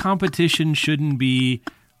sure the competition shouldn't be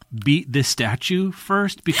beat this statue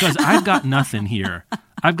first? Because I've got nothing here.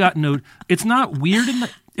 I've got no, it's not weird.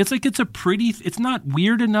 It's not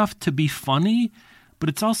weird enough to be funny, but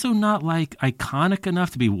it's also not like iconic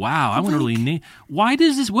enough to be, wow, I want to really name. What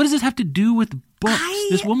does this have to do with books?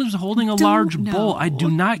 This woman's holding a large bowl. I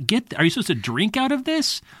do not get that. Are you supposed to drink out of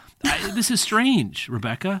this? This is strange,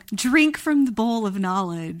 Rebecca. Drink from the bowl of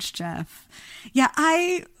knowledge, Jeff. Yeah,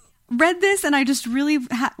 I read this and I just really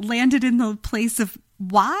landed in the place of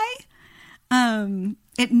why.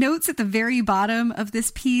 It notes at the very bottom of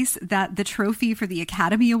this piece that the trophy for the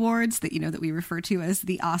Academy Awards that that we refer to as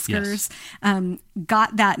the Oscars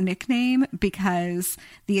got that nickname because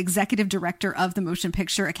the executive director of the Motion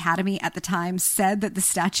Picture Academy at the time said that the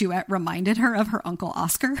statuette reminded her of her uncle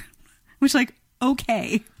Oscar, which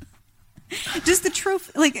okay. Does the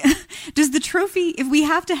trophy, if we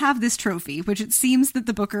have to have this trophy, which it seems that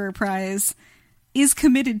the Booker Prize is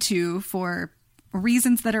committed to for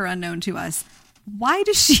reasons that are unknown to us, why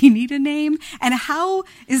does she need a name? And how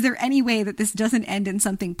is there any way that this doesn't end in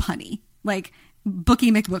something punny? Like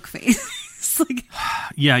Bookie McBookface?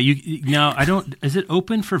 Yeah, I don't, is it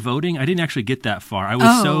open for voting? I didn't actually get that far. I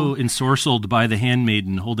was so ensorcelled by the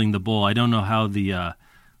handmaiden holding the bowl. I don't know how the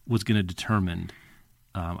was going to determine.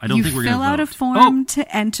 I don't think we're going to vote. You fill out a form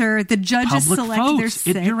to enter. The judges public select votes. their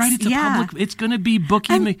six. You're right. It's a public. It's going to be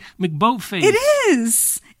Bookie McBoatface. It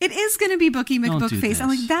is. It is going to be Bookie McBookface. I'm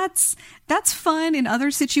like, that's fun in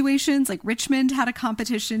other situations. Like Richmond had a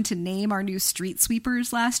competition to name our new street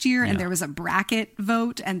sweepers last year, and there was a bracket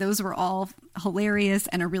vote, and those were all hilarious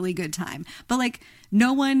and a really good time. But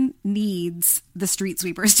no one needs the street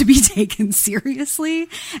sweepers to be taken seriously,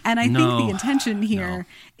 and I think the intention here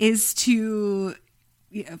is to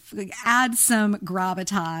add some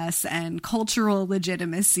gravitas and cultural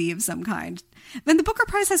legitimacy of some kind. Then the Booker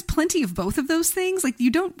Prize has plenty of both of those things.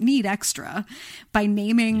 You don't need extra by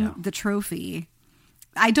naming the trophy.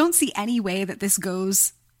 I don't see any way that this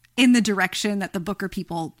goes in the direction that the Booker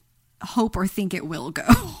people hope or think it will go.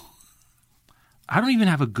 I don't even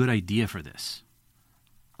have a good idea for this.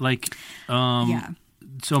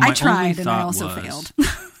 So I tried and I also failed.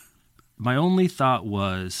 My only thought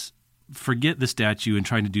was, forget the statue and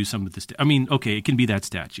trying to do something with the I mean, okay, it can be that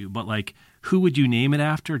statue, but who would you name it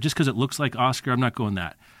after? Just because it looks like Oscar, I'm not going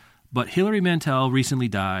that. But Hilary Mantel recently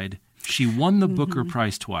died. She won the Booker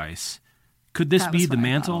Prize twice. Could this be the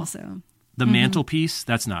mantle? The mantelpiece?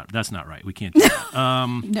 That's not right. We can't do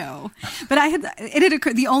that. No. But it had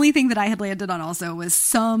occurred, the only thing that I had landed on also was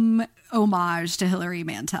some homage to Hilary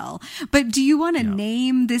Mantel. But do you want to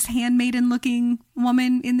name this handmaiden-looking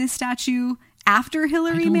woman in this statue after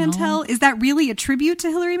Hilary Mantel? Is that really a tribute to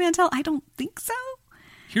Hilary Mantel? I don't think so.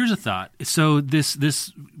 Here's a thought. So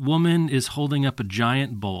this woman is holding up a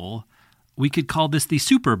giant bowl. We could call this the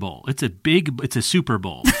Super Bowl. It's a Super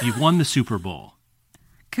Bowl. You've won the Super Bowl.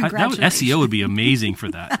 Congratulations. SEO would be amazing for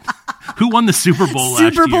that. Who won the Super Bowl last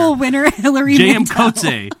year? Super Bowl winner Hilary J.M. Mantel.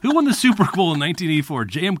 Coetzee. Who won the Super Bowl in 1984?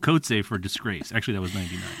 J.M. Coetzee for disgrace. Actually, that was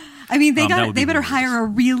 99. I mean, they better hire a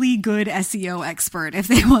really good SEO expert if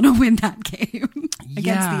they want to win that game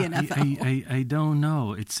against the NFL. I don't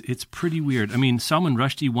know. It's pretty weird. I mean, Salman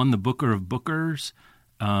Rushdie won the Booker of Bookers,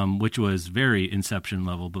 which was very Inception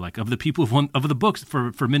level. But of the people who've won of the books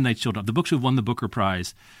for Midnight Children, of the books who've won the Booker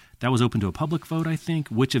Prize, that was open to a public vote. I think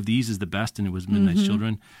which of these is the best, and it was Midnight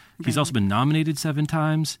Children. He's also been nominated 7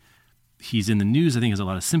 times. He's in the news. I think has a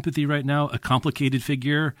lot of sympathy right now. A complicated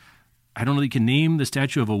figure. I don't know that you can name the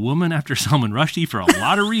statue of a woman after Salman Rushdie for a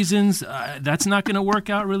lot of reasons. That's not going to work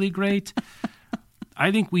out really great.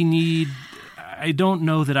 I think I don't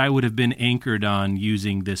know that I would have been anchored on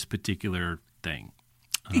using this particular thing.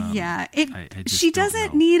 She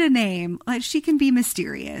doesn't need a name. She can be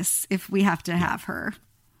mysterious if we have to have her.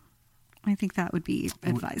 I think that would be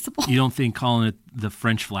advisable. You don't think calling it the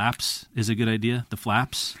French Flaps is a good idea? The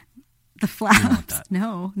Flaps? The Flaps?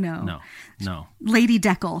 No. Lady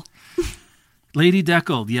Deckel. Lady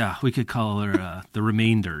Deckel, yeah. We could call her the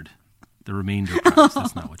Remaindered. The Remainder Prize.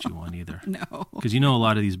 That's not what you want either. No. Because a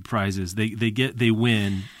lot of these prizes, they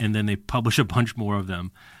win, and then they publish a bunch more of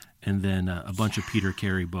them, and then a bunch of Peter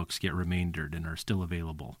Carey books get remaindered and are still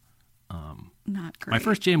available. Not great. My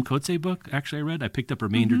first J.M. Coetzee book, actually, I picked up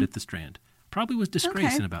Remaindered at the Strand. Probably was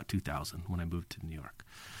Disgrace in about 2000 when I moved to New York.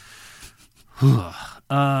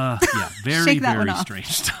 Very, very strange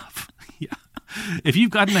stuff. Yeah. If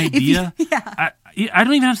you've got an idea, I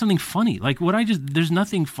don't even have something funny. There's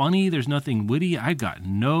nothing funny. There's nothing witty. I got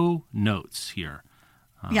no notes here.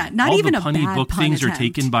 Not even a punny book pun things attempt. are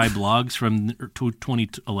taken by blogs from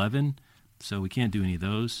 2011, so we can't do any of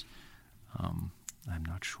those. I'm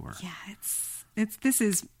not sure. Yeah, this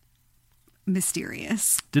is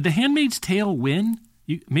mysterious. Did The Handmaid's Tale win?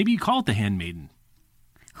 Maybe you call it The Handmaiden.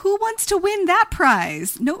 Who wants to win that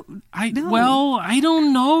prize? No. Well, I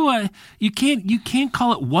don't know. You can't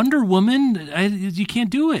call it Wonder Woman. You can't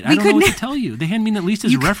do it. I don't know what to tell you. The Handmaiden at least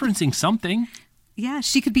is referencing something. Yeah,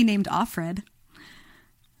 she could be named Offred.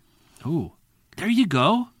 Oh, there you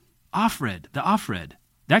go. Offred. The Offred.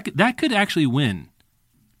 That could actually win.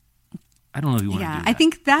 I don't know if you want to do that. I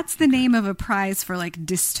think that's the name of a prize for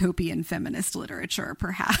dystopian feminist literature,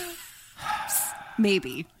 perhaps.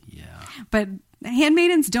 maybe. Yeah. But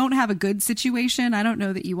handmaidens don't have a good situation. I don't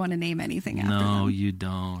know that you want to name anything after them. No, you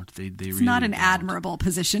don't. They it's really not an don't. admirable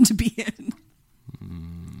position to be in.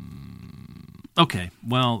 Okay,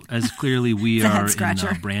 well, as clearly we It's a head are in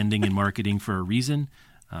scratcher. branding and marketing for a reason,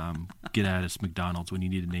 get at us, McDonald's, when you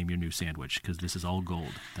need to name your new sandwich, because this is all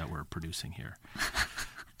gold that we're producing here.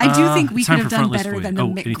 I do think we it's could time have for done Frontlist better Void. than the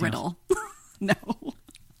Oh, anything McGriddle. No.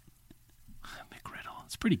 McGriddle.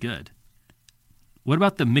 It's pretty good. What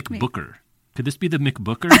about the McBooker? Could this be the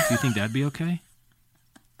McBooker? Do you think that'd be okay?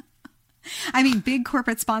 I mean, big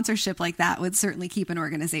corporate sponsorship like that would certainly keep an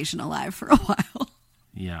organization alive for a while.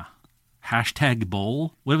 Yeah. Hashtag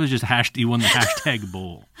bowl? What if it was just you won the hashtag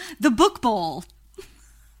bowl? The Book Bowl.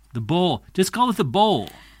 The bowl. Just call it the bowl.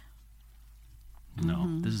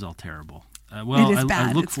 No, this is all terrible. Well, It is I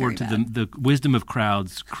bad. look It's forward to very the wisdom of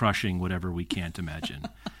crowds crushing whatever we can't imagine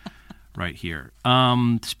right here.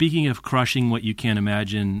 Speaking of crushing what you can't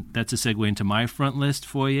imagine, that's a segue into my front list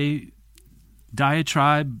foyer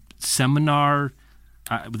diatribe seminar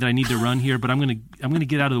that I need to run here. But I'm gonna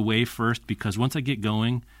get out of the way first, because once I get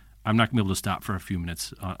going, I'm not going to be able to stop for a few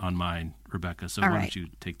minutes on mine, Rebecca. So why don't you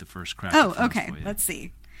take the first crack? Oh, at Front okay. Foyer? Let's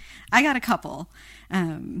see. I got a couple.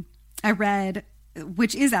 I read,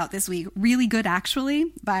 which is out this week, Really Good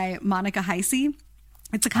Actually by Monica Heisey.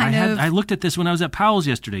 It's a kind of... I looked at this when I was at Powell's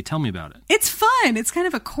yesterday. Tell me about it. It's fun. It's kind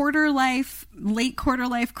of a late quarter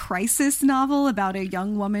life crisis novel about a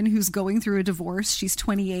young woman who's going through a divorce. She's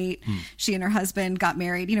 28. She and her husband got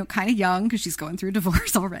married, kind of young, because she's going through a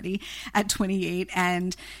divorce already at 28.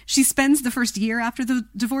 And she spends the first year after the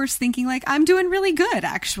divorce thinking like, I'm doing really good,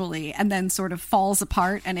 actually. And then sort of falls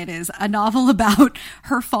apart. And it is a novel about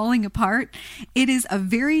her falling apart.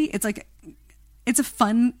 It's a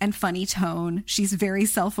fun and funny tone. She's very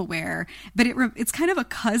self-aware, but it's kind of a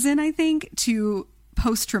cousin, I think, to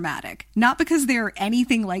Post-Traumatic. Not because they're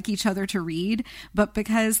anything like each other to read, but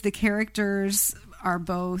because the characters are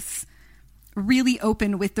both really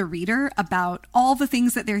open with the reader about all the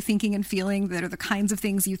things that they're thinking and feeling that are the kinds of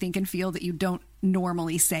things you think and feel that you don't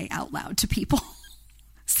normally say out loud to people.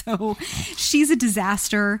 So she's a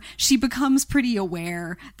disaster. She becomes pretty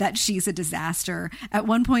aware that she's a disaster. At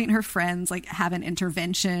one point, her friends have an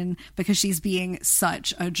intervention because she's being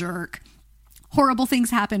such a jerk. Horrible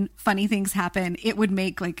things happen. Funny things happen. It would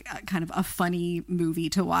make kind of a funny movie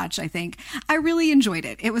to watch, I think. I really enjoyed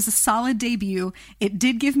it. It was a solid debut. It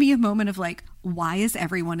did give me a moment of why is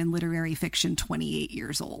everyone in literary fiction 28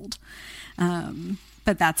 years old?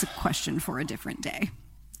 But that's a question for a different day.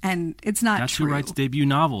 And it's not That's true. who writes debut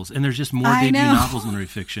novels. And there's just more I debut know. novels in literary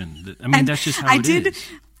fiction. I mean, that's just how it is.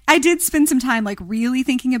 I did spend some time really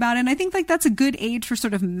thinking about it. And I think that's a good age for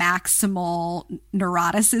sort of maximal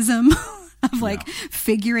neuroticism of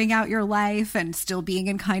figuring out your life and still being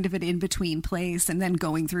in kind of an in-between place and then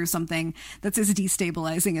going through something that's as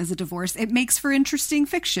destabilizing as a divorce. It makes for interesting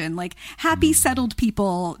fiction. Happy, settled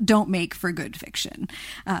people don't make for good fiction.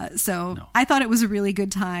 So I thought it was a really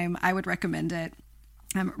good time. I would recommend it.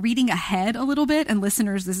 I'm reading ahead a little bit, and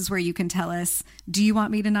listeners, this is where you can tell us, do you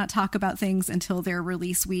want me to not talk about things until their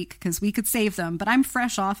release week? Because we could save them, but I'm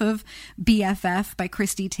fresh off of BFF by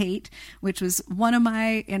Christy Tate, which was one of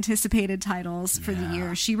my anticipated titles for the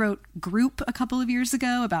year. She wrote Group a couple of years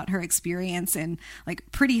ago about her experience in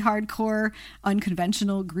pretty hardcore,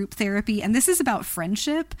 unconventional group therapy. And this is about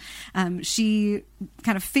friendship. She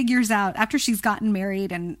kind of figures out after she's gotten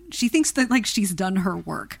married, and she thinks that she's done her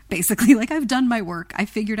work, basically. I've done my work. I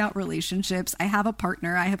figured out relationships. I have a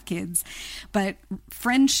partner. I have kids. But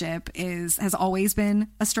friendship has always been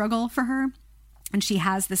a struggle for her. And she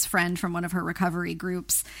has this friend from one of her recovery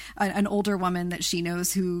groups, an older woman that she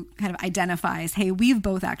knows who kind of identifies, hey, we've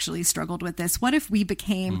both actually struggled with this. What if we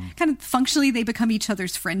became kind of functionally, they become each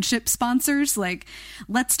other's friendship sponsors?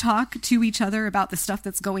 Let's talk to each other about the stuff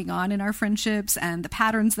that's going on in our friendships and the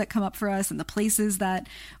patterns that come up for us and the places that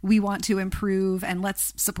we want to improve. And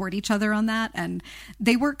let's support each other on that. And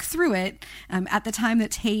they work through it. At the time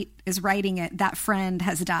that Tate is writing it, that friend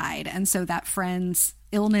has died. And so that friend's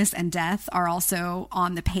illness and death are also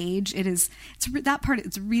on the page. It's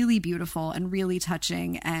really beautiful and really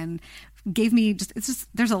touching, and gave me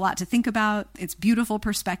there's a lot to think about. It's beautiful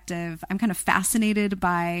perspective. I'm kind of fascinated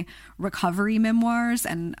by recovery memoirs,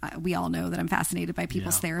 and we all know that I'm fascinated by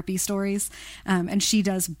people's therapy stories. And she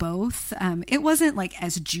does both. It wasn't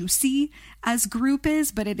as juicy as Group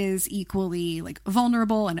is, but it is equally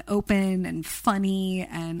vulnerable and open and funny.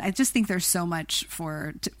 And I just think there's so much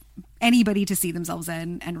for anybody to see themselves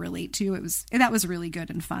in and relate to. That was really good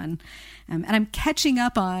and fun. And I'm catching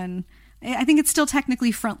up on I think it's still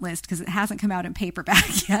technically front list because it hasn't come out in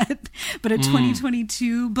paperback yet, but a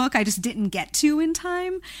 2022 book I just didn't get to in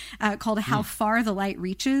time called How Far the Light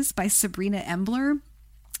Reaches by Sabrina Embler.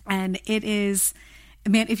 And it is,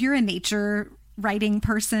 man, if you're a nature writing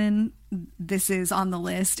person, this is on the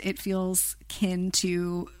list. It feels kin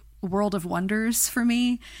to World of Wonders for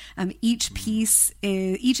me. Each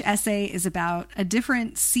essay is about a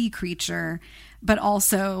different sea creature, but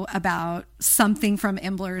also about something from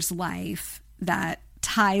Embler's life that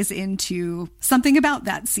ties into something about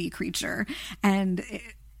that sea creature. And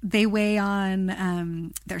they weigh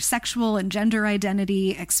on their sexual and gender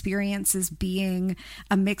identity, experiences being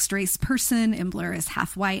a mixed race person. Embler is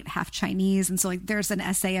half white, half Chinese. And so like there's an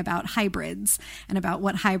essay about hybrids and about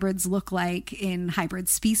what hybrids look like in hybrid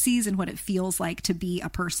species and what it feels like to be a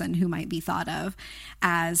person who might be thought of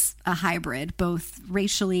as a hybrid, both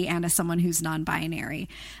racially and as someone who's non-binary.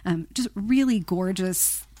 Just really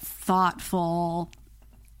gorgeous, thoughtful,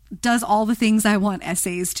 does all the things I want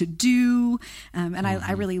essays to do. And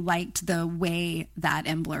I really liked the way that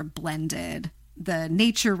Embler blended the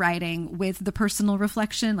nature writing with the personal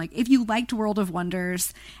reflection. Like if you liked World of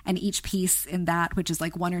Wonders and each piece in that, which is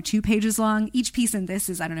like 1 or 2 pages long, each piece in this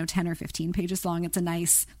is, 10 or 15 pages long. It's a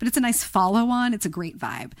nice follow on. It's a great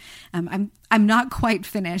vibe. I'm not quite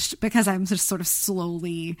finished because I'm just sort of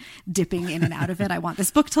slowly dipping in and out of it. I want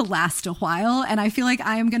this book to last a while. And I feel like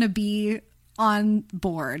I am going to be on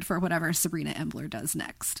board for whatever Sabrina Embler does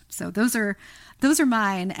next. So those are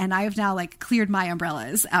mine, and I have now like cleared my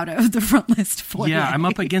umbrellas out of the front list for you. Yeah, I'm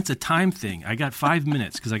up against a time thing. I got 5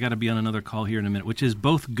 minutes because I got to be on another call here in a minute, which is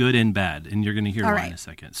both good and bad, and you're going to hear why in a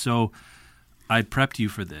second. So I prepped you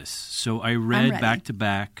for this. So I read back to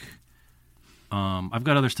back. I've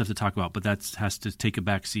got other stuff to talk about, but that has to take a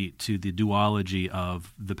back seat to the duology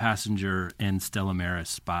of The Passenger and Stella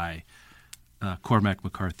Maris by Cormac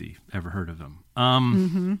McCarthy. Ever heard of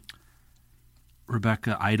him?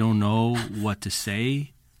 Rebecca, I don't know what to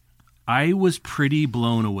say. I was pretty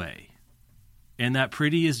blown away. And that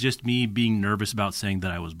pretty is just me being nervous about saying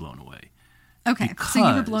that I was blown away. Okay, so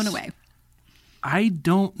you were blown away. I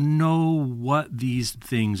don't know what these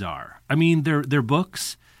things are. I mean, they're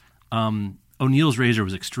books. O'Neill's Razor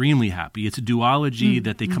was extremely happy. It's a duology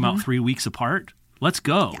that they come out 3 weeks apart. Let's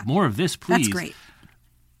go. Yeah. More of this, please. That's great.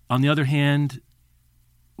 On the other hand,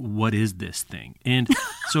 what is this thing? And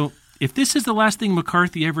so if this is the last thing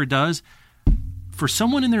McCarthy ever does, for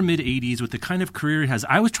someone in their mid-80s with the kind of career he has,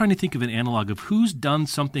 I was trying to think of an analog of who's done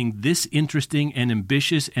something this interesting and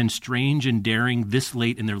ambitious and strange and daring this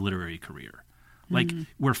late in their literary career. Like,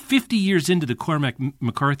 we're 50 years into the Cormac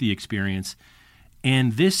McCarthy experience,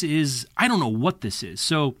 and this is, I don't know what this is.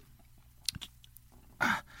 So,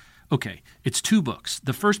 okay, it's 2 books.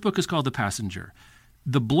 The first book is called The Passenger.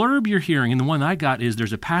 The blurb you're hearing, and the one I got, is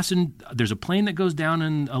there's a plane that goes down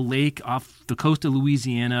in a lake off the coast of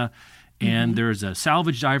Louisiana, and there's a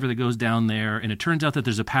salvage diver that goes down there, and it turns out that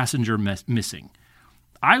there's a passenger missing.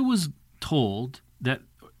 I was told that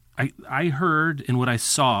I heard in what I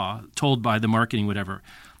saw, told by the marketing, whatever,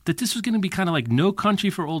 that this was going to be kind of like No Country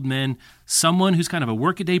for Old Men, someone who's kind of a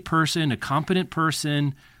workaday person, a competent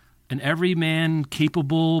person, an everyman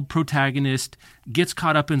capable protagonist gets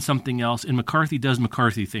caught up in something else, and McCarthy does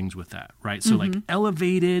McCarthy things with that, right? So like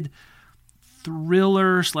elevated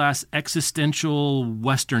thriller / existential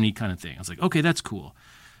western-y kind of thing. I was like, okay, that's cool.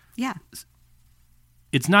 Yeah.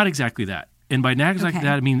 It's not exactly that. And by not exactly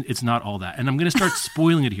that, I mean it's not all that. And I'm going to start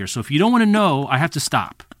spoiling it here. So if you don't want to know, I have to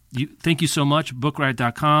stop. Thank you so much.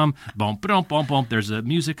 Bookriot.com. Boom, boom, boom, boom. There's a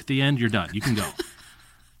music at the end. You're done. You can go.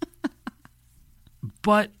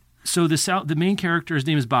 But so the main character, his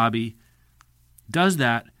name is Bobby, does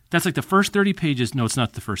that. That's like the first 30 pages. No, it's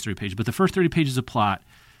not the first 30 pages, but the first 30 pages of plot.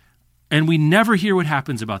 And we never hear what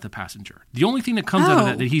happens about the passenger. The only thing that comes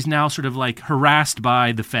out of that he's now sort of like harassed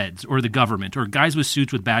by the feds or the government or guys with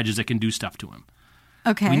suits with badges that can do stuff to him.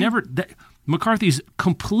 Okay. McCarthy's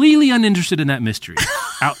completely uninterested in that mystery,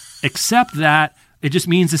 except that it just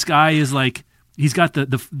means this guy is like, he's got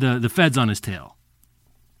the feds on his tail.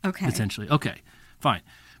 Okay. Essentially. Okay, fine.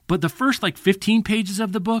 But the first like 15 pages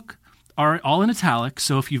of the book are all in italics.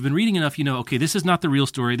 So if you've been reading enough, you know, okay, this is not the real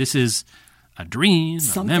story. This is a dream,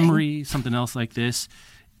 a memory, something else like this.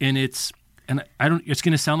 And it's going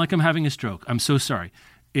to sound like I'm having a stroke. I'm so sorry.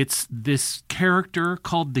 It's this character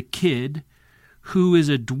called the Kid who is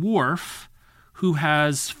a dwarf who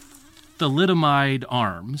has thalidomide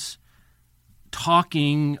arms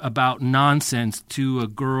talking about nonsense to a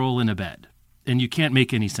girl in a bed. And you can't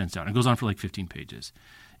make any sense out. It goes on for like 15 pages.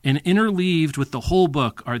 And interleaved with the whole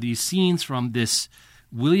book are these scenes from this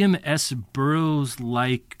William S. Burroughs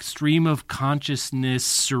like stream of consciousness,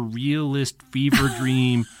 surrealist fever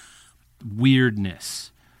dream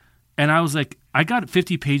weirdness. And I was like, I got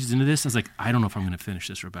 50 pages into this. I was like, I don't know if I'm going to finish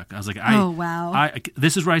this, Rebecca. I was like, oh, wow.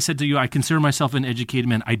 This is where I said to you, I consider myself an educated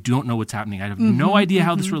man. I don't know what's happening. I have no idea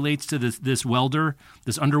how this relates to this welder,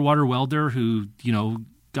 this underwater welder who,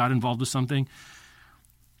 got involved with something.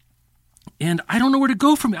 And I don't know where to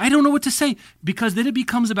go from it. I don't know what to say, because then it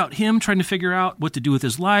becomes about him trying to figure out what to do with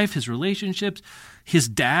his life, his relationships. His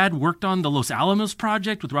dad worked on the Los Alamos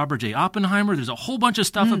project with Robert J. Oppenheimer. There's a whole bunch of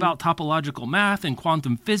stuff about topological math and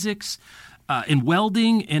quantum physics and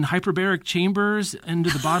welding and hyperbaric chambers into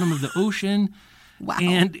the bottom of the ocean. Wow.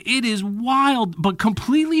 And it is wild, but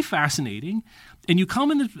completely fascinating. And you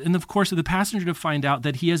come in the course of The Passenger to find out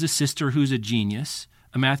that he has a sister who's a genius,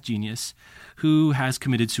 a math genius, who has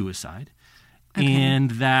committed suicide. Okay.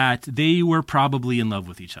 And that they were probably in love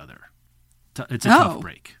with each other. It's a tough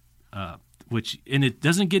break, and it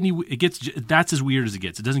doesn't get that's as weird as it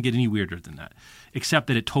gets. It doesn't get any weirder than that, except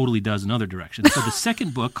that it totally does in other directions. So the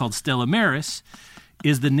second book, called Stella Maris,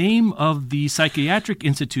 is the name of the psychiatric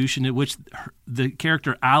institution at which the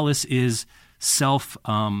character Alice is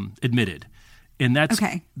self-admitted. And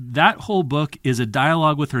that whole book is a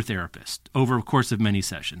dialogue with her therapist over a course of many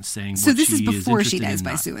sessions, saying so this is before she dies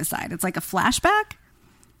by suicide. It's like a flashback?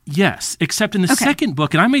 Yes, except in the second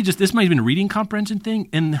book, and this might have been a reading comprehension thing.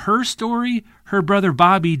 In her story, her brother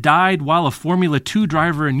Bobby died while a Formula 2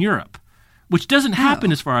 driver in Europe, which doesn't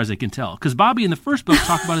happen as far as I can tell. Because Bobby in the first book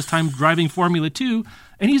talked about his time driving Formula 2,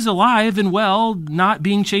 and he's alive and well, not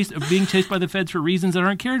being chased by the feds for reasons that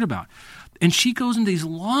aren't cared about. And she goes into these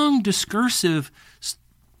long discursive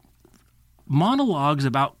monologues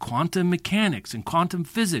about quantum mechanics and quantum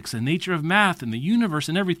physics and nature of math and the universe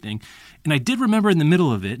and everything. And I did remember in the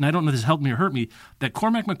middle of it, and I don't know if this helped me or hurt me, that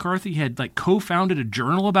Cormac McCarthy had co-founded a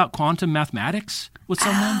journal about quantum mathematics with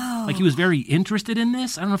someone. Like he was very interested in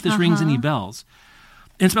this. I don't know if this rings any bells.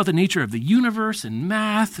 And it's about the nature of the universe and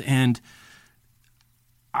math. And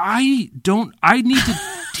I need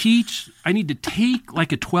to take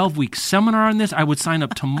like a 12-week seminar on this. I would sign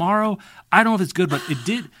up tomorrow. I don't know if it's good, but it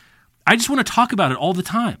did. I just want to talk about it all the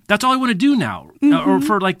time. That's all I want to do now. Or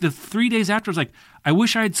for like the 3 days after, I was like, I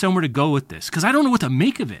wish I had somewhere to go with this, because I don't know what to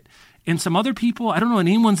make of it. And some other people, I don't know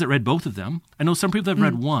any ones that read both of them. I know some people that have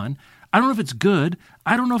read one. I don't know if it's good.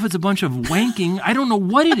 I don't know if it's a bunch of wanking. I don't know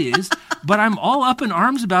what it is, but I'm all up in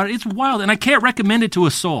arms about it. It's wild, and I can't recommend it to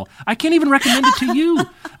a soul. I can't even recommend it to you.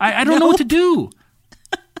 I don't know what to do.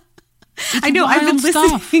 It's I know. I've been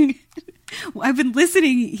listening. Stuff. I've been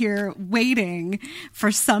listening here, waiting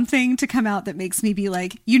for something to come out that makes me be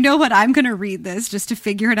like, you know what? I'm going to read this just to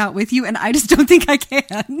figure it out with you, and I just don't think I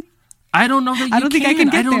can. I don't know that you I don't think I can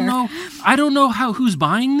get there. I don't know who's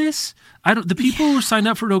buying this. The people who signed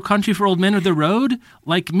up for No Country for Old Men or The Road,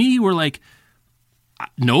 like me, were like,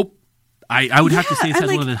 nope. I would have to say it has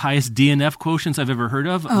one of the highest DNF quotients I've ever heard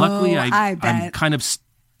of. Luckily, I'm kind of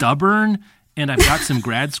stubborn, and I've got some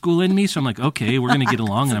grad school in me, so I'm like, okay, we're going to get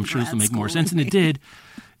along, and I'm sure this will make more sense, and it did.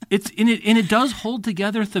 It does hold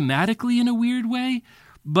together thematically in a weird way,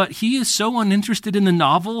 but he is so uninterested in the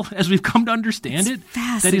novel, as we've come to understand it,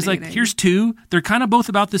 that he's like, here's two. They're kind of both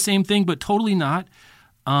about the same thing, but totally not.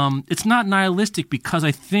 It's not nihilistic, because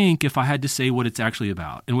I think if I had to say what it's actually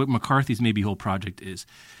about, and what McCarthy's maybe whole project is,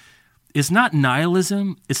 it's not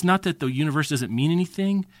nihilism. It's not that the universe doesn't mean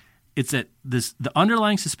anything. It's that the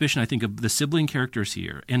underlying suspicion, I think, of the sibling characters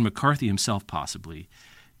here, and McCarthy himself possibly,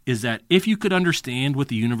 is that if you could understand what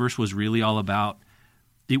the universe was really all about,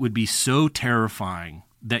 it would be so terrifying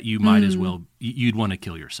that you might as well, you'd want to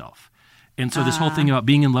kill yourself. And so this whole thing about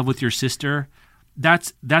being in love with your sister,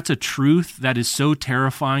 that's a truth that is so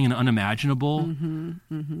terrifying and unimaginable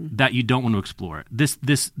that you don't want to explore it.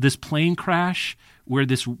 This plane crash where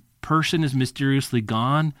this person is mysteriously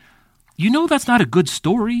gone, you know that's not a good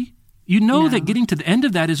story. You know that getting to the end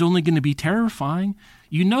of that is only going to be terrifying.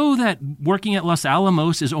 You know that working at Los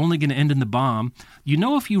Alamos is only going to end in the bomb. You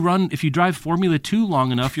know if you drive Formula 2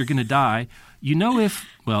 long enough, you're going to die. You know if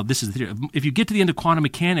you get to the end of quantum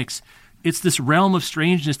mechanics, it's this realm of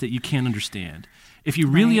strangeness that you can't understand. If you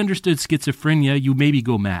really understood schizophrenia, you maybe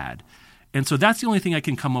go mad. And so that's the only thing I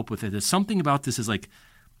can come up with. There's something about this is like,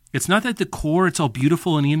 it's not that at the core it's all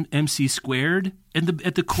beautiful and MC squared.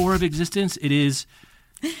 At the core of existence, it is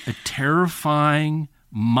a terrifying,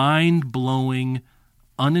 mind-blowing,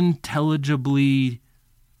 unintelligibly,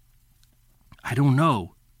 I don't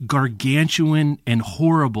know, gargantuan and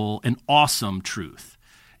horrible and awesome truth.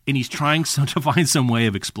 And he's trying to find some way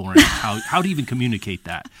of exploring how to even communicate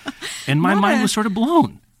that. And my mind was sort of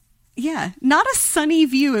blown. Yeah, not a sunny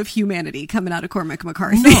view of humanity coming out of Cormac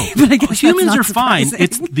McCarthy. No, but I guess humans are that's not fine. surprising.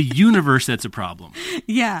 It's the universe that's a problem.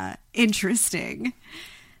 Yeah, interesting.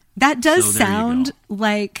 That does So there you sound go.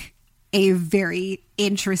 like a very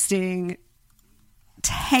interesting,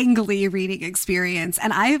 tangly reading experience.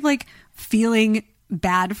 And I'm like feeling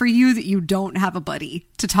bad for you that you don't have a buddy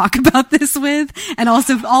to talk about this with. And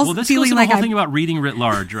also Well, this goes feeling to the like whole I'm thing about reading writ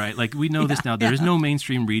large, right? Like we know this now. There is no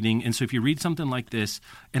mainstream reading. And so if you read something like this,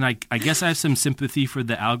 and I guess I have some sympathy for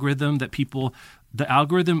the algorithm that people... The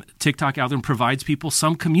algorithm, TikTok algorithm, provides people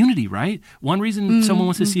some community, right? One reason someone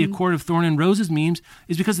wants to see a Court of Thorn and Roses memes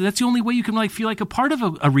is because that's the only way you can like feel like a part of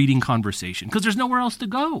a reading conversation because there's nowhere else to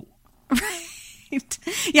go. Right.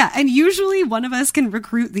 Yeah, and usually one of us can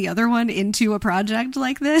recruit the other one into a project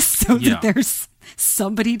like this so Yeah. that there's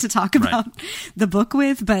somebody to talk about the book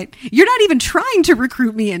with, but you're not even trying to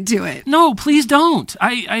recruit me into it. No, please don't.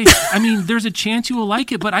 I mean, there's a chance you will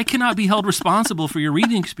like it, but I cannot be held responsible for your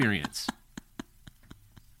reading experience.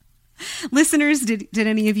 Listeners, did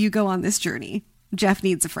any of you go on this journey? Jeff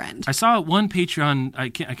needs a friend. I saw one Patreon, I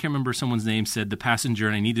can't remember someone's name, said The Passenger,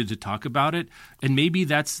 and I needed to talk about it. And maybe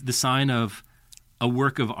that's the sign of a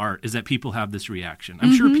work of art, is that people have this reaction.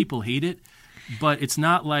 I'm sure people hate it, but it's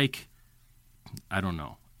not like, I don't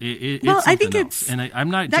know. Well, it's I think something else. And I'm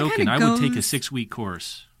not that joking. kinda I would take a goes- 6-week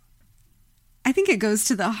course. I think it goes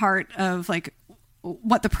to the heart of like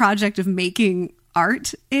what the project of making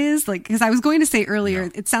art is, like, because I was going to say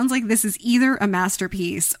earlier, it sounds like this is either a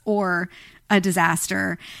masterpiece or a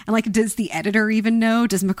disaster. And like, does the editor even know?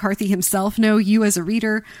 Does McCarthy himself know? You as a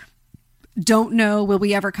reader don't know. Will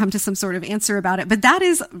we ever come to some sort of answer about it? But that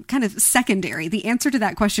is kind of secondary. The answer to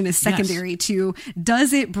that question is secondary to,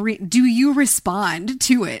 does it do you respond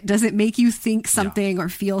to it? Does it make you think something or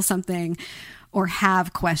feel something or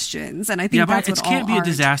have questions? And I think that's but what it can't be a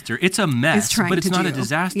disaster. It's a mess, trying but it's to not a do.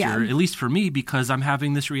 disaster, Yeah. at least for me, because I'm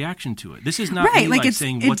having this reaction to it. This is not Right, me like like it's-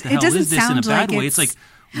 saying, it- what the it hell doesn't is this in a sound bad like way? It's like,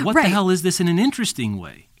 what Right. the hell is this in an interesting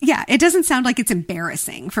way? Yeah, it doesn't sound like it's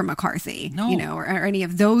embarrassing for McCarthy, No. you know, or any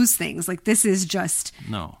of those things. Like, this is just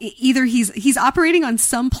No. Either he's operating on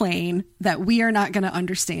some plane that we are not going to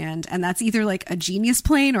understand, and that's either like a genius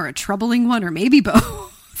plane or a troubling one, or maybe both.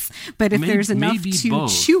 But if there's enough maybe to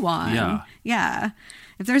both. chew on, Yeah.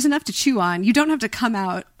 if there's enough to chew on, you don't have to come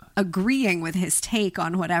out agreeing with his take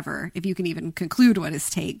on whatever, if you can even conclude what his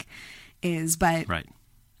take is. But Right.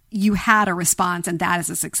 you had a response, and that is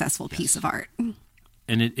a successful piece of art.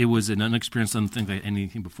 And it was an unexperienced, something like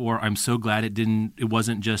anything before. I'm so glad it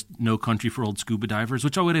wasn't just No Country for Old Scuba Divers,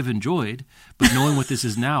 which I would have enjoyed. But knowing what this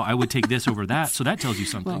is now, I would take this over that. So that tells you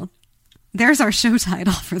something. Well, there's our show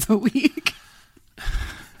title for the week.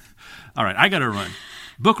 All right, I got to run. All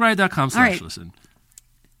right. Bookriot.com/listen.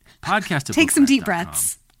 Podcast at Take some deep bookriot.com.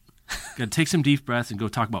 breaths. Got to take some deep breaths and go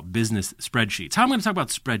talk about business spreadsheets. How am I going to talk about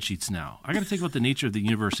spreadsheets now? I got to think about the nature of the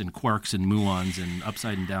universe and quarks and muons and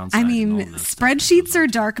upside and downside. I and mean, all this stuff. spreadsheets are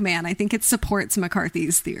dark, man. I think it supports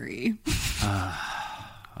McCarthy's theory.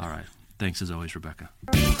 All right. Thanks as always, Rebecca.